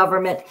U.S.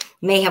 government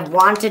may have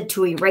wanted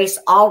to erase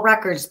all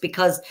records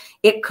because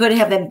it could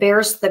have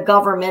embarrassed the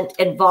government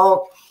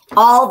involved,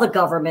 all the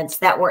governments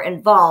that were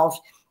involved,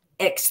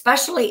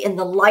 especially in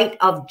the light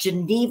of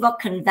Geneva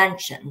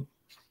Convention.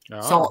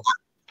 Oh. So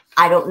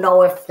I don't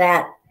know if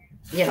that,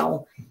 you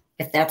know,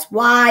 if that's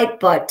why,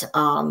 but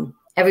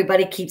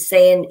everybody keeps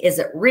saying, is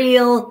it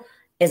real?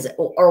 Is it,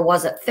 or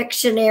was it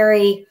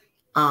fictionary?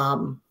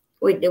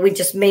 We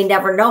just may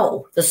never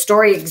know. The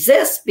story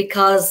exists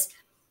because,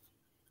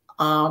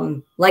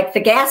 like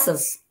the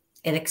gases,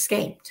 it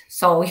escaped.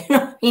 So, you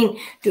know, I mean,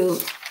 do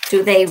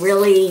they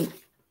really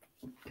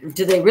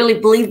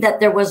believe that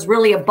there was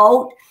really a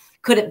boat?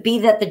 Could it be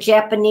that the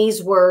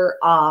Japanese were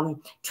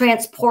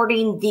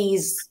transporting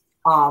these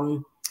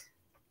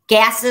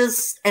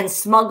gases and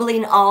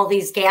smuggling all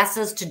these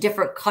gases to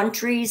different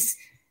countries,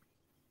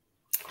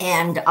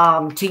 and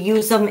to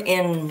use them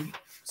in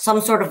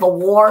some sort of a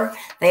war?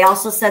 They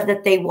also said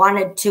that they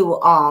wanted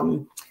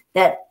to,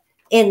 that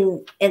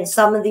in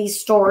some of these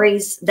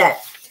stories,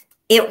 that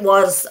it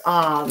was,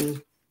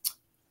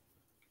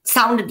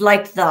 sounded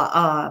like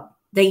the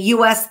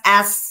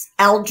USS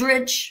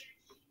Eldridge,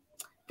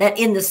 that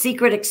in the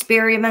secret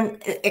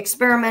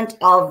experiment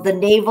of the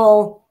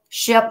naval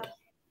ship,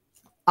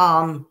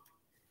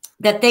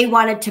 that they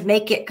wanted to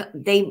make it,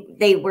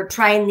 they were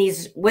trying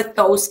these, with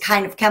those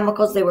kind of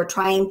chemicals, they were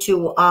trying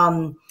to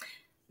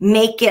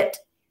make it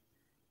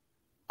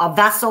a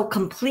vessel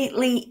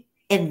completely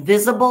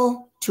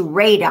invisible to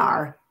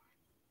radar.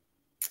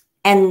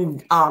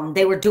 And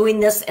they were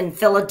doing this in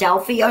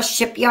Philadelphia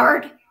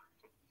shipyard,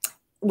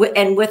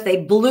 and with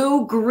a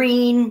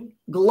blue-green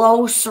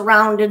glow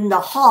surrounding the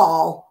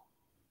hull,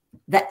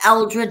 the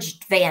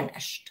Eldridge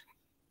vanished.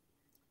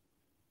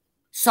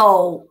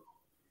 So,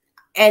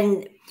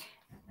 and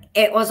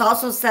it was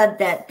also said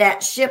that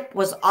that ship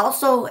was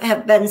also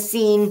have been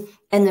seen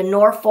in the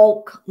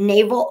Norfolk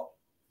Naval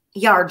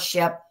Yard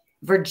ship,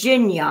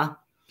 Virginia,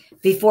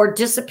 before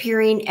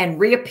disappearing and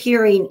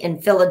reappearing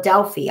in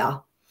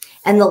Philadelphia.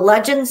 And the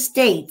legend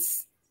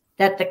states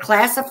that the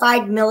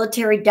classified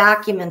military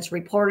documents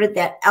reported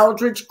that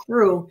Eldridge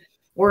crew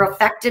were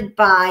affected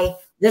by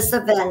this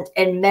event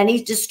in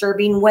many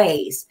disturbing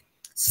ways.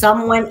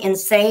 Some went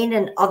insane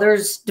and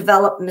others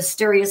developed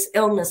mysterious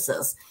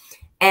illnesses.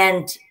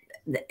 And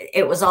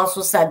it was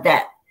also said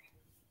that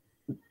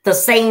the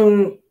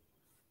same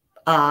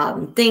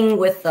thing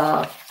with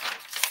the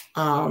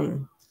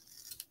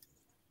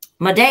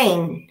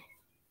Medan,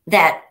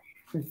 that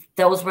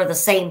those were the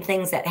same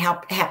things that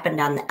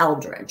happened on the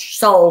Eldridge.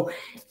 So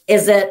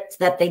is it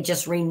that they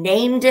just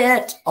renamed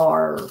it,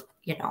 or,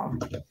 you know,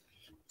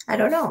 I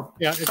don't know.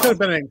 Yeah, it could have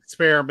been an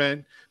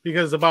experiment,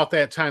 because about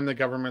that time the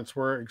governments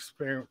were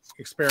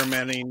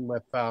experimenting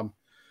with,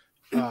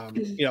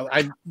 you know,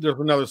 there's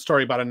another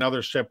story about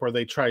another ship where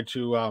they tried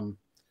to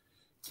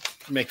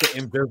make it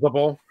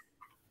invisible.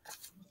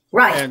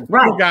 Right, and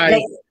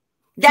right.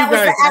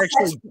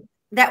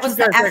 That was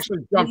the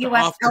actually jumped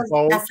off the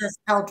boat. SS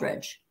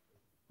Eldridge.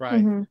 Right.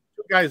 Mm-hmm.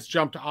 Two guys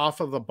jumped off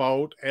of the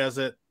boat as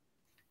it,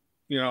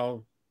 you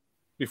know,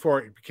 before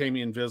it became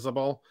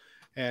invisible.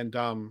 And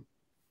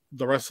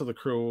the rest of the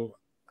crew,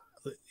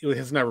 it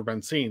has never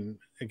been seen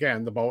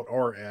again, the boat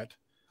or it.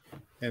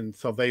 And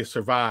so they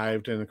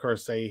survived. And of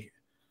course, they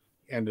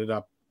ended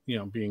up, you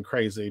know, being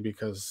crazy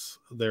because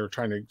they were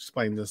trying to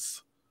explain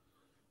this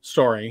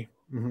story.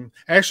 Mm-hmm.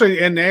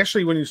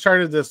 Actually, when you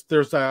started this,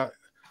 there's a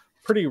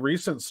pretty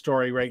recent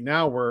story right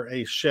now where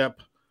a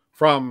ship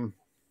from,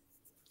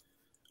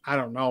 I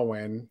don't know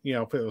when, you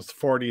know, if it was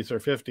 40s or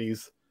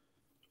 50s,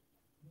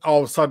 all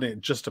of a sudden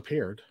it just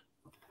appeared.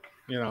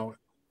 You know,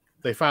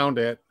 they found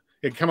it.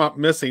 It came up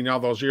missing all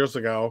those years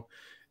ago,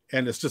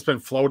 and it's just been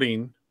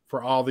floating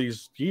for all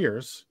these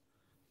years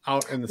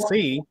out in the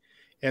sea.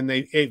 And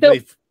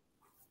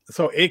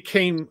so it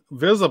came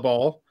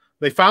visible.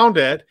 They found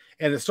it,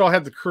 and it still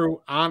had the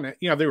crew on it.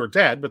 You know, they were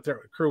dead, but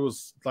their crew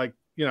was like,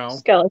 you know,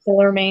 skeletal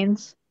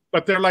remains.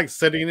 But they're like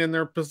sitting in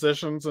their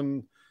positions,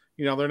 and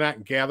you know, they're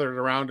not gathered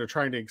around or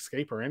trying to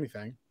escape or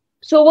anything.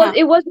 So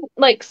it wasn't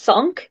like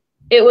sunk.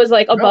 It was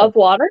like above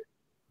water.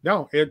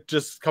 No, it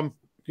just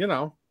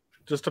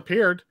just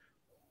appeared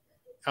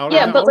out.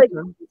 Yeah, but like,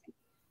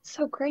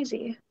 so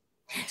crazy.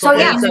 So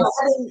yeah,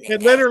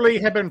 it literally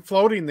had been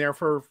floating there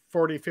for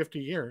 40, 50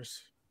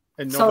 years.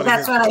 And so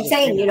that's what I'm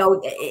saying. You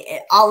know,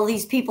 all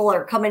these people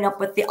are coming up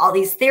with all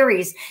these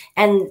theories,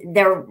 and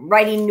they're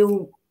writing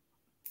new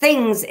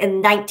things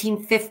in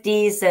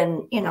 1950s,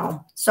 and you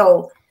know,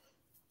 so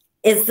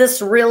is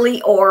this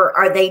really, or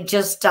are they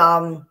just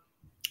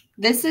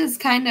this is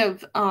kind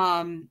of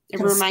it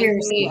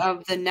reminds me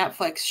of the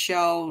Netflix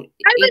show.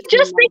 I was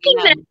just thinking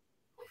that.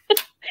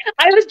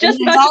 I was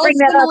just about to bring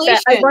that up.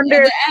 That I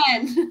wonder.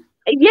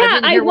 Yeah,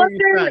 I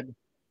wonder.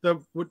 The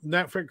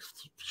Netflix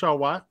show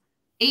what?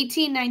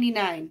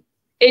 1899.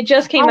 It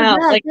just came out.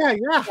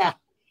 Yeah.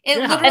 It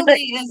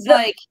literally is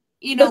like,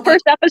 you know, the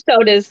first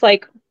episode is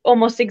like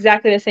almost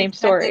exactly the same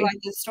story. Like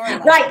the story,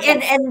 right?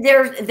 And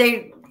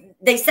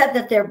they said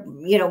that they're,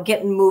 you know,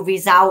 getting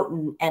movies out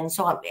and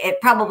so on.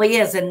 It probably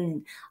is.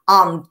 And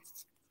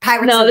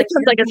Pirates. No, this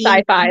is like a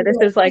sci-fi. This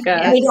is like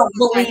a. I don't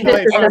believe this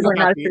is definitely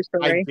not a true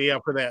story.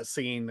 Idea for that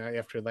scene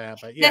after that,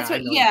 but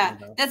yeah,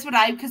 that's what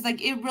because like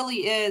it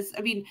really is.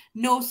 I mean,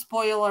 no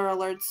spoiler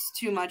alerts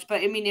too much, but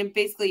I mean, it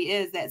basically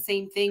is that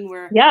same thing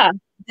where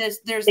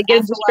there's they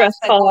get a distress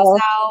call.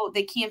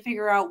 They can't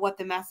figure out what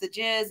the message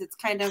is. It's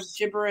kind of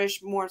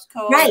gibberish Morse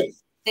code. Right.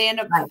 They end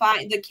up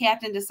the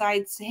captain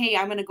decides, hey,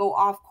 I'm going to go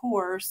off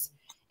course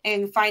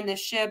and find this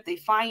ship. They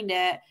find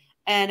it.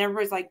 And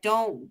everybody's like,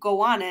 don't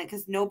go on it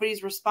because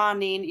nobody's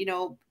responding, you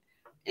know,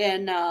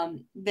 and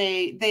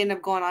they end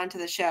up going onto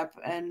the ship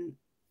and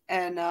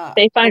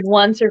they find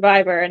one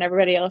survivor and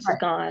everybody else is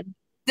gone.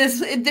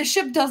 The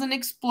ship doesn't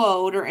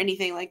explode or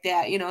anything like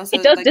that, you know. So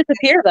it does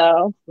disappear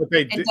though.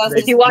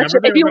 If you watch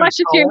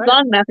the series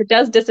long enough, it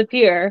does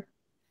disappear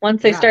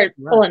once they start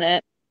pulling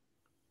it.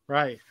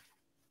 Right.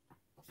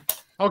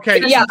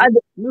 Okay. Yeah.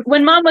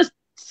 When Mom was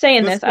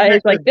saying this, I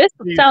was like, this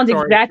sounds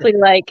exactly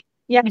like.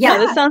 Yeah,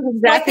 this sounds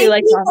exactly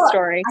like Mom's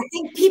story. I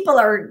think people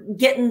are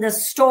getting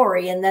this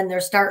story and then they're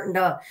starting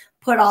to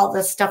put all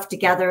this stuff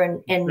together.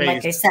 And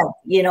like I said,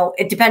 you know,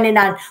 it depending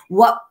on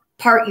what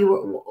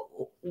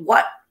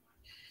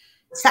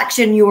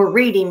section you were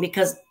reading,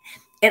 because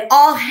it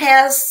all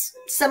has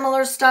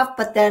similar stuff,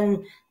 but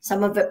then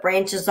some of it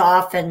branches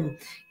off and,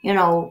 you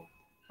know,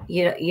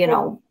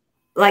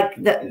 like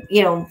the,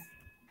 you know,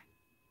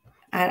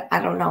 I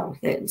don't know.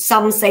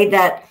 Some say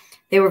that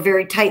they were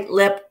very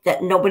tight-lipped,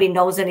 that nobody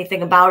knows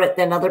anything about it.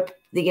 Then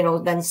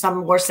then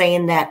some were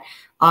saying that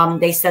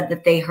they said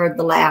that they heard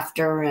the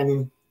laughter,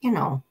 and you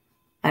know,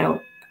 I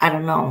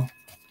don't know.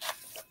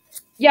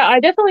 Yeah,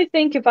 I definitely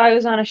think if I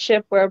was on a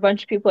ship where a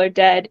bunch of people are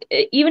dead,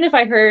 even if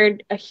I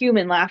heard a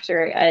human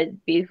laughter, I'd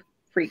be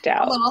freaked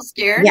out. A little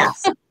scared.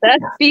 Yes,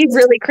 that'd be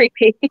really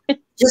creepy.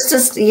 just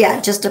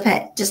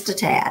a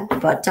tad,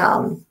 but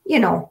you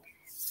know,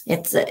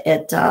 it's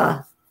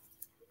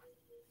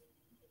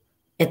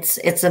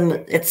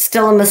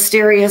still a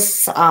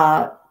mysterious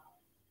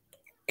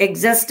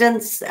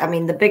existence. I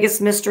mean, the biggest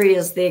mystery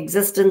is the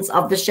existence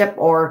of the ship,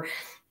 or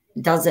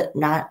does it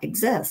not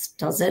exist?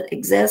 Does it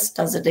exist?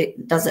 Does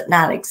it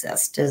not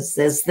exist? Is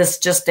this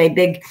just a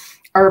big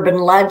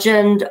urban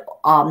legend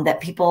that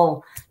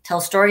people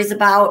tell stories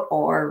about,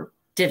 or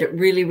did it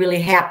really,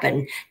 really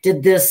happen?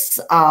 Did this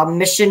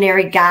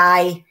missionary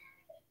guy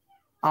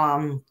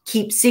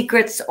keep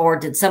secrets, or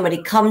did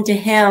somebody come to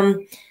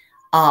him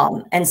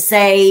and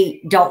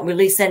say, don't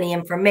release any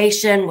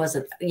information? Was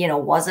it,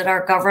 was it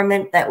our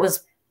government that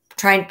was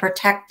trying to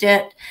protect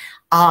it?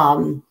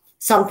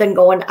 Something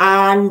going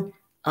on?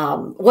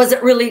 Was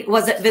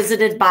it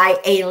visited by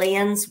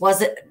aliens?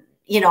 Was it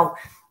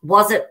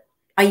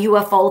a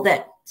UFO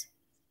that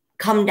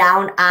come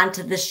down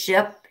onto the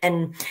ship?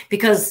 And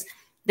because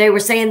they were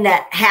saying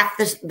that half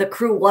the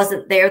crew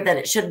wasn't there, that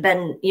it should have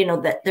been,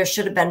 that there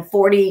should have been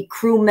 40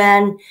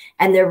 crewmen,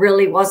 and there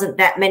really wasn't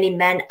that many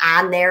men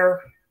on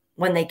there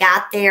when they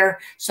got there.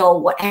 So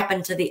what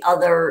happened to the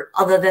other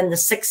than the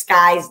 6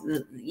 guys,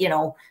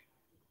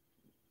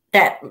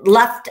 that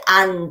left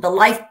on the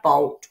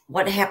lifeboat?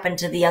 What happened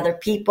to the other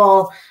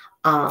people?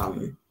 I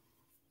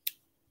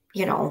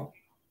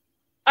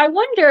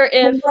wonder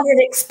if when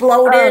it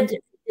exploded,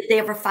 did they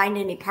ever find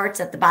any parts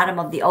at the bottom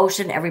of the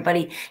ocean?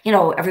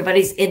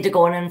 Everybody's into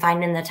going and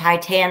finding the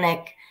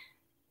Titanic.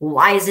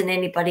 Why isn't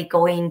anybody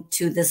going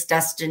to this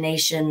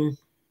destination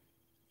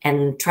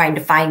and trying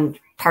to find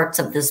parts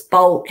of this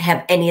boat?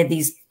 Have any of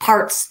these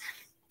parts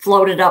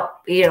floated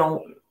up?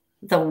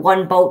 The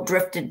one boat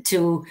drifted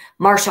to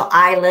Marshall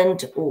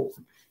Island. Ooh,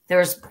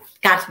 there's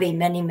got to be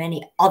many,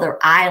 many other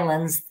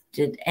islands.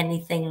 Did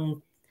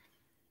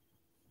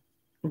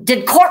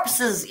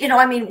corpses,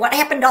 what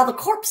happened to all the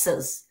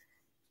corpses?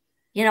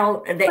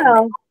 All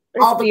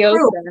the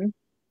crew,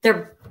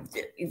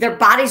 their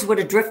bodies would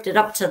have drifted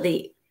up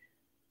to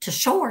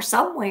shore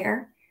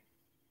somewhere.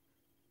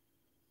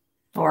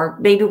 Or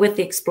maybe with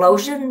the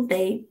explosion,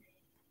 they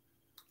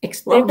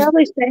exploded. They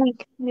probably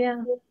sank.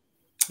 Yeah.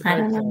 I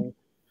don't know.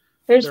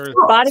 There's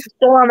bodies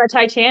still on the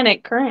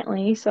Titanic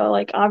currently, so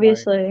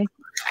obviously.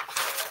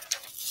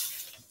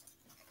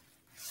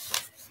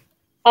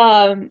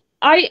 Right.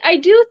 I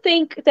do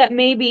think that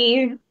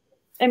maybe,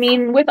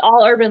 with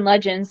all urban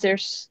legends,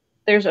 there's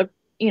a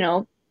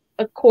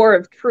a core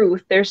of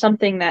truth. There's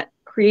something that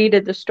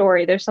created the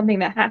story. There's something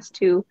that has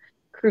to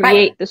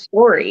create the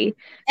story.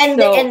 And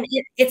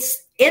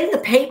it's in the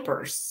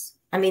papers.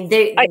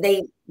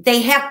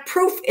 They have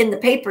proof in the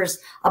papers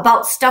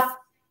about stuff.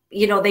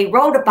 They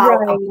wrote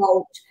about a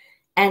boat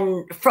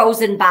and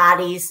frozen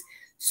bodies.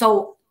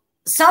 So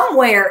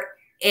somewhere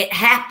it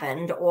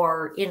happened,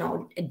 or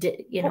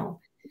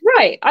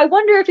Right. I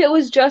wonder if it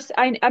was just.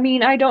 I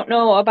don't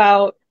know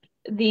about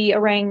the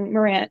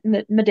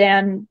Ourang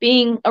Medan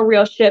being a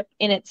real ship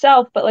in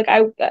itself, but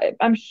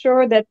I'm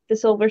sure that the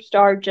Silver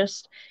Star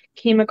just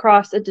came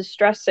across a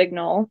distress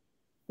signal,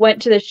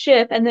 went to the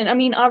ship, and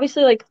then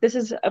obviously this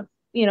is a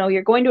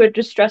you're going to a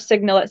distress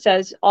signal that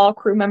says all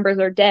crew members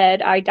are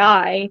dead, I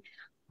die.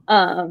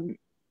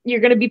 You're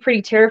going to be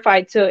pretty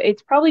terrified. So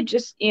it's probably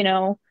just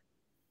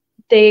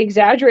they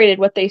exaggerated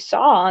what they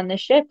saw on the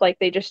ship.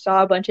 They just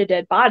saw a bunch of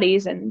dead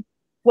bodies, and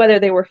whether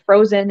they were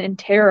frozen in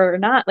terror or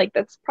not,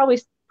 that's probably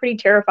pretty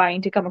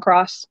terrifying to come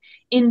across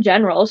in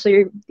general. So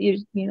you're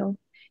going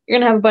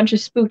to have a bunch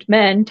of spooked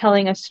men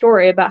telling a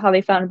story about how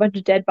they found a bunch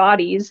of dead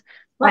bodies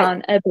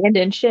on an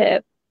abandoned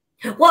ship.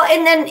 Well,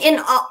 and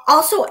then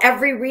also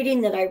every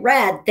reading that I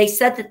read, they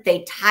said that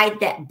they tied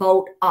that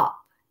boat up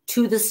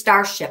to the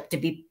starship to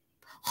be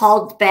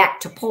hauled back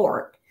to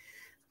port.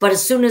 But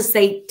as soon as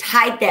they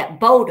tied that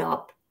boat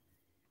up,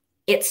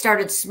 it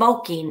started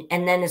smoking.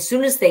 And then as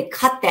soon as they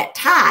cut that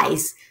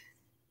ties,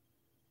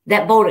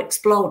 that boat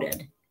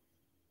exploded.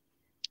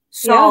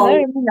 So,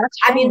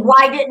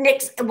 why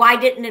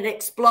didn't it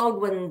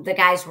explode when the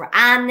guys were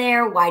on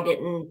there? Why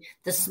didn't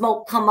the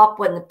smoke come up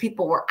when the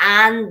people were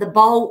on the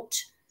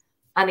boat?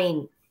 I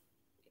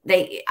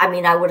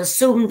would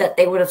assume that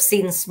they would have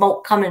seen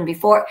smoke coming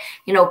before.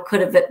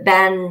 Could have it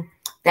been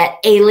that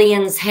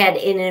aliens had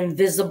an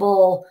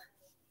invisible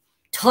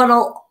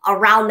tunnel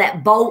around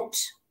that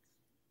boat?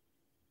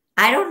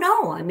 I don't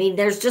know.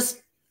 There's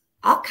just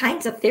all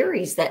kinds of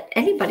theories that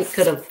anybody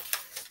could have.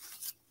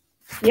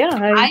 Yeah.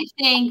 I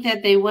think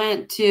that they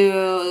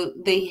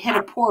hit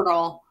a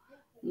portal,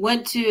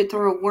 went through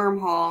a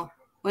wormhole,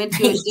 went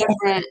to a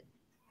different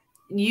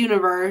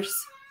universe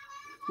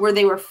where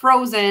they were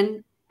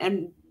frozen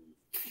and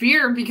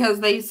feared because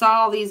they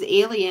saw all these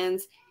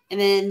aliens, and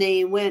then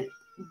they went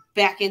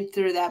back in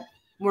through that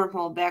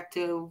wormhole back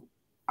to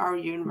our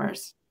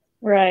universe.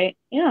 Right.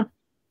 Yeah.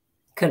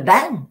 Could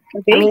have been.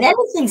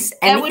 Anything's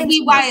that would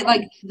be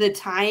why, the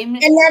time,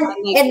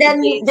 and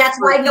then that's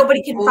why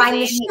nobody can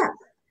find the ship.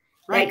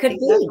 Right? That could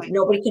be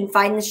nobody can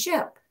find the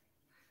ship.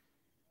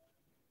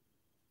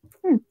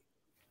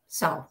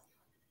 So,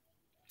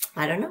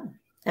 I don't know.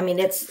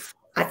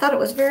 I thought it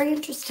was very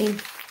interesting.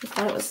 I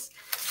thought it was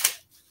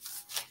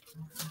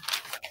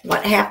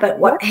what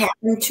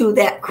happened to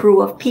that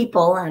crew of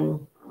people,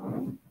 and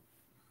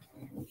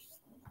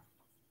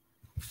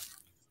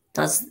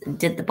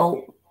did the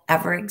boat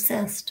ever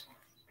exist?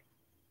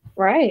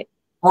 Right.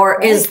 Or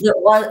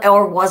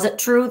was it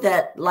true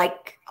that,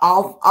 like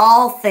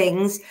all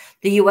things,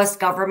 the U.S.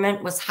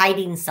 government was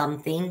hiding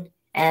something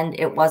and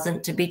it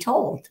wasn't to be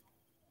told?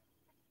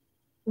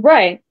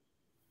 Right.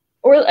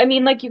 Or, I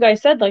mean, like you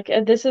guys said, like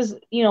this is,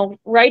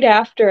 right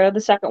after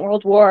the Second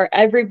World War,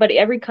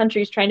 every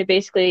country is trying to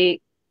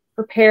basically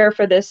prepare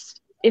for this.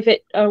 If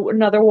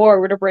another war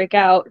were to break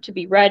out, to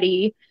be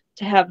ready,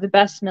 to have the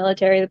best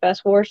military, the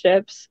best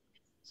warships.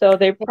 So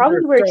they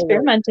probably were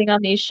experimenting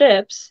on these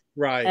ships.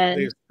 Right.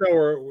 And they still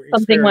were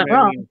something went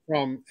wrong.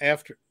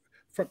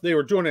 They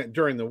were doing it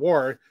during the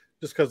war.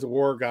 Just because the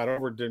war got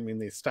over didn't mean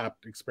they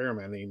stopped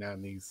experimenting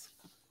on these.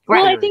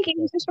 Well, I think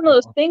it's just one of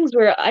those things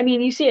where, I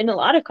mean, you see it in a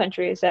lot of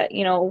countries that,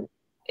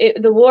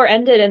 the war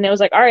ended and it was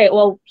like, all right,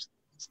 well,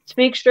 to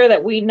make sure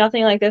that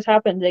nothing like this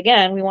happens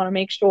again, we want to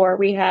make sure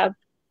we have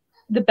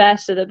the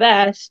best of the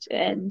best,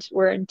 and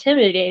we're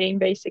intimidating,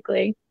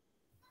 basically.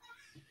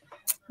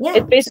 Yeah.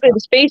 It's basically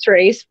the space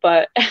race,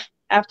 but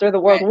after the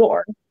World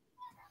War.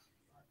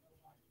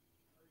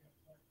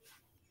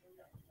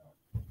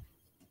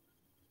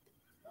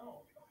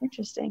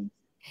 Interesting.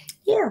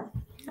 Yeah.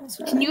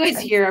 Can you guys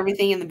hear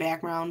everything in the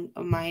background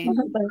of my?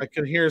 I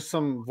can hear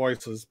some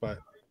voices, but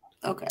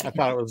okay. I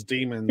thought it was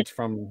demons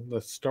from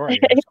the story.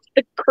 It's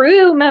the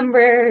crew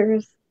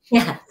members.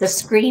 Yeah, the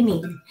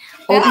screaming.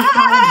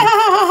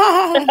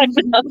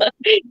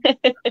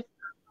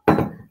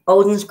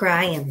 Odin's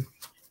crying.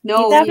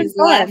 No, he's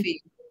laughing.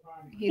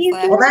 He's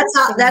laughing. Well,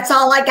 that's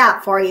all I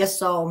got for you.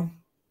 So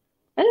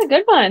that's a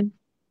good one.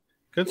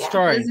 Good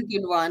story. It is a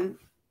good one.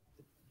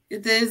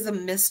 It is a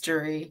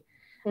mystery.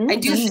 I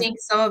do think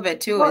some of it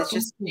too is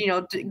just,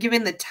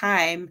 given the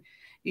time,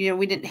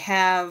 we didn't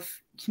have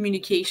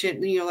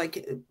communication,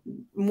 like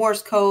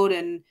Morse code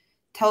and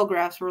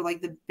telegraphs were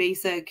like the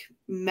basic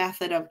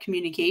method of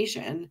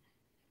communication.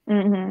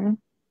 Mm-hmm.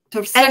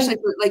 So especially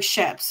for like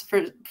ships,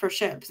 for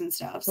ships and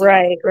stuff. So.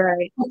 Right.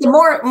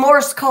 The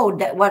Morse code,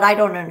 that what I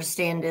don't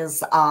understand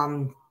is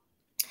that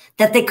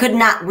they could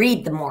not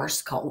read the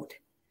Morse code.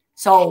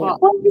 So I'm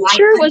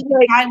sure it was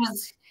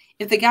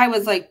if the guy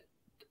was like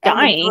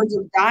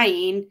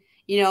dying,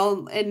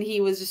 and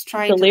he was just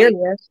trying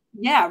delirious.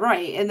 Yeah,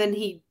 right. And then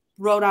he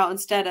wrote out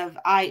instead of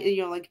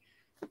like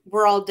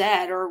we're all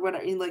dead or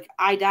whatever, like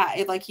I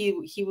die, like he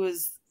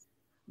was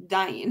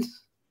dying.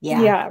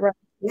 Yeah, right.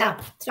 Yeah.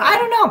 So I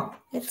don't know.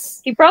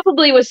 He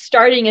probably was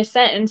starting a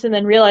sentence and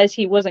then realized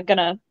he wasn't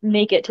gonna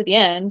make it to the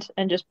end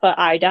and just put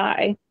I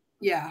die.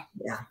 Yeah.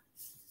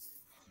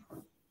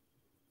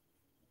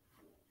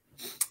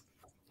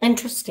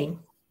 Interesting.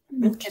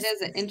 It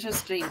is an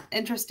interesting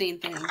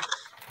thing.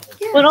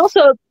 Yeah. But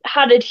also,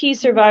 how did he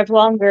survive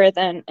longer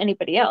than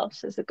anybody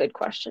else is a good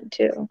question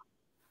too.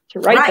 To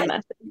write the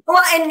message.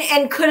 Well,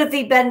 and could have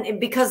he been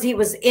because he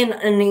was in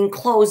an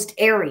enclosed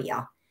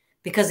area?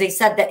 Because they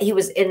said that he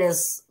was in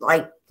his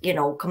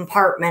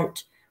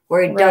compartment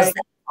where he does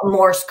the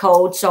Morse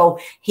code. So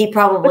he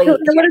probably it would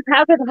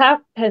have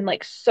happened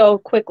like so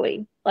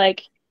quickly.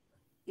 Like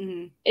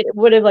it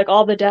would have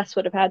all the deaths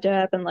would have had to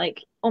happen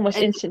like almost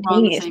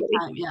instantaneously.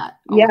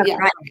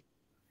 Right.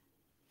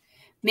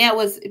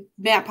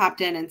 Matt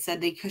popped in and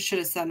said they should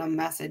have sent a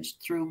message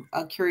through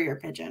a courier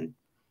pigeon.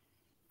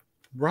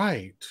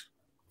 Right.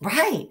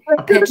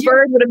 The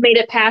bird would have made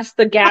it past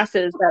the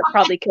gases that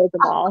probably killed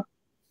them all.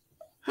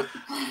 I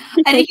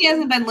think he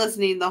hasn't been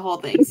listening the whole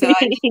thing, so I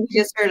think he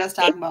just heard us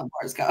talking about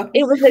Morse code.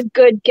 It was a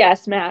good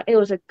guess, Matt. It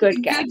was a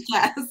good guess.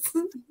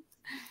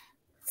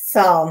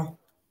 So,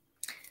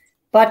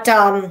 but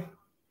and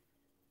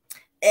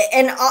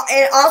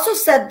it also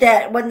said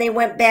that when they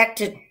went back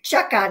to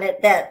check on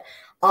it, that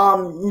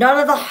none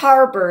of the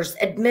harbors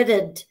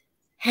admitted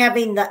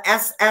having the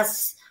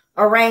SS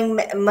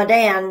Ourang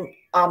Medan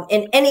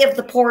in any of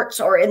the ports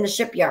or in the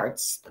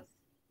shipyards.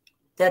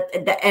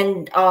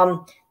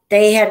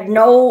 They had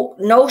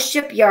no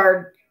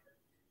shipyard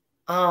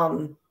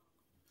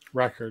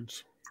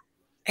records.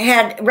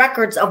 Had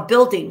records of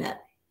building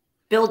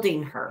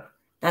her.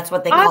 That's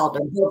what they called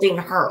it, building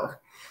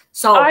her.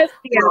 So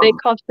they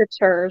call ships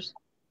hers.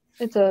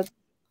 It's a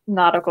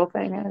nautical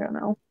thing. I don't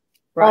know.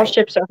 Right. All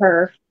ships are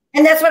her.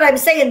 And that's what I'm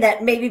saying,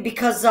 that maybe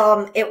because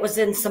it was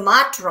in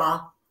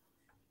Sumatra,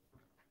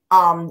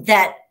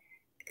 that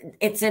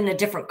it's in a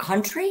different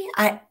country.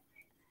 And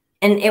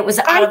it was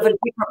out of a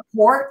different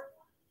port.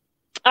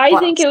 I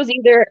think it was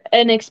either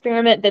an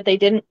experiment that they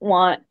didn't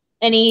want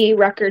any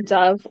records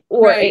of,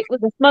 or it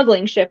was a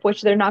smuggling ship,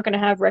 which they're not going to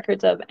have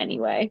records of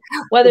anyway.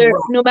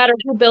 No matter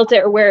who built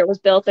it or where it was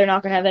built, they're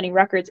not going to have any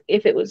records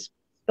if it was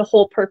the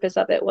whole purpose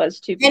of it was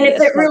to be. And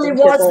if it really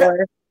was,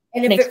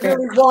 it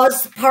really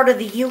was part of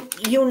the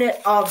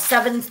unit of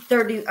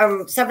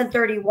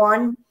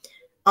 731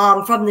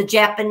 from the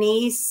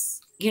Japanese,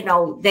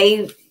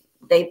 they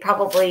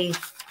probably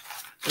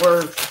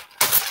were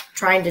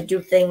trying to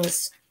do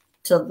things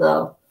to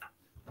the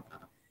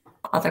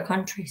other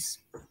countries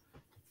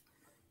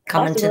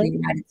coming to the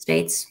United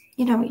States.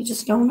 You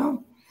just don't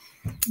know.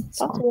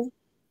 So,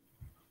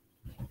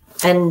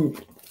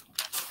 and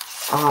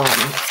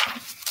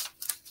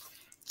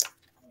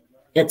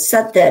it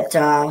said that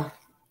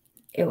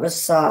it was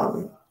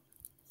stopped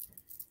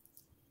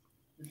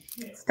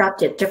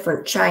at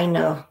different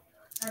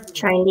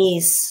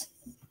Chinese.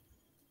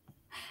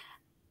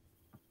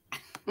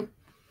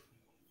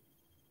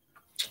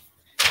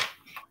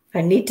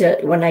 I need to,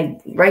 when I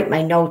write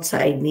my notes,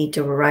 I need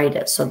to write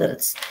it so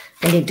that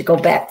I need to go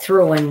back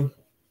through and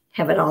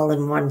have it all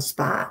in one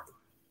spot.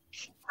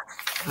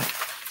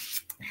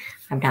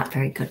 I'm not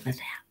very good with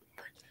that.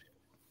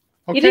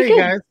 But. Okay,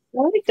 guys.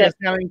 You guys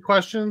got any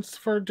questions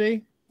for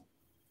D?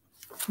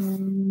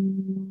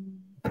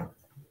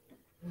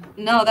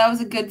 No, that was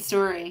a good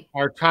story.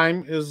 Our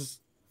time is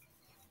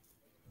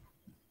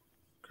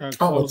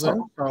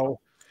closing, so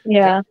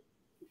yeah.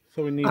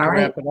 So we need to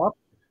wrap it up.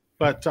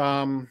 But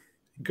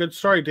good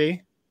story,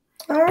 D.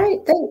 All right,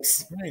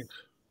 thanks.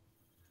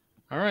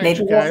 All right,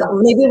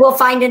 maybe we'll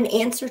find an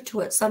answer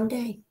to it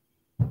someday.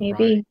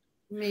 Maybe. Right.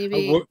 Maybe.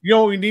 You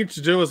know what we need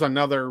to do is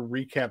another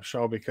recap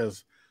show,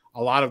 because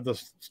a lot of the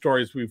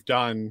stories we've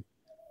done,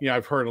 you know,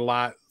 I've heard a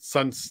lot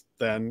since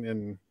then,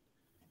 and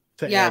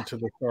to add to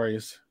the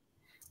stories.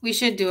 We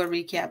should do a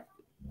recap.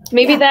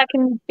 Maybe that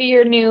can be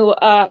your new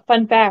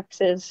fun facts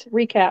is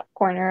recap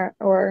corner,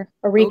 or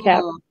a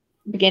recap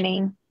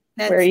beginning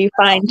where you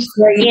find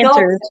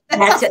answers.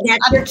 That's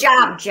your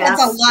job, Jeff.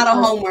 That's a lot of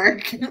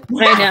homework. I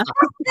know.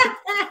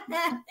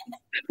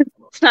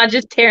 It's not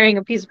just tearing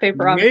a piece of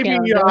paper off. Maybe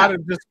you ought to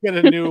just get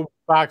a new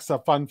box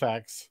of fun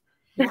facts.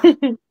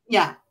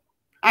 Yeah.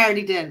 I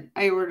already did.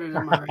 I ordered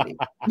them already.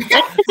 I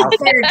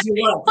figured you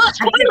would.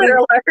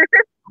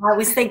 I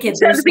was thinking at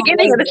the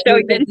beginning of the show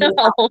you didn't know.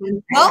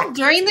 Well,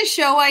 during the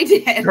show I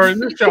did. During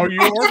the show you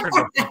ordered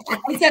them.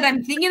 I said,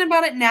 I'm thinking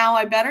about it now.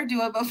 I better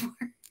do it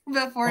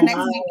before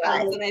next week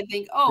comes. And I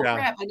think,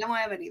 crap, I don't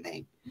have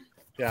anything.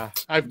 Yeah,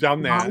 I've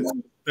done that.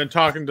 Been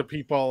talking to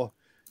people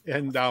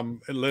and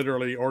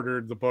literally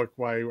ordered the book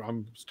while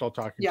I'm still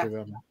talking to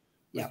them.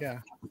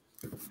 Yeah.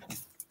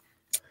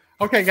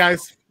 Okay,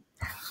 guys.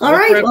 All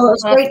right. Well, it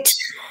was great.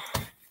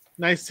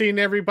 Nice seeing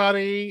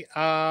everybody.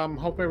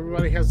 Hope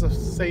everybody has a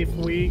safe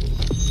week.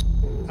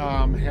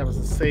 Has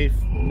a safe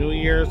New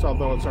Year's,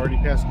 although it's already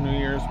past New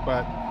Year's.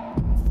 But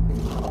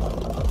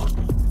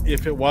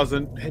if it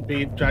wasn't,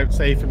 drive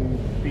safe and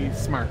be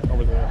smart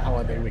over the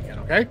holiday weekend.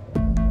 Okay.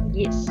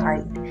 Yes. All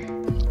right.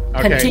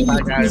 Okay. Continue bye,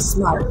 to guys. be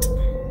smart.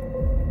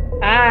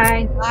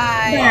 Bye.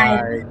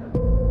 Bye.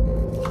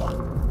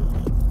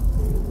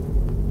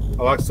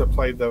 Alexa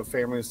played the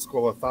Family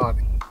School of Thought.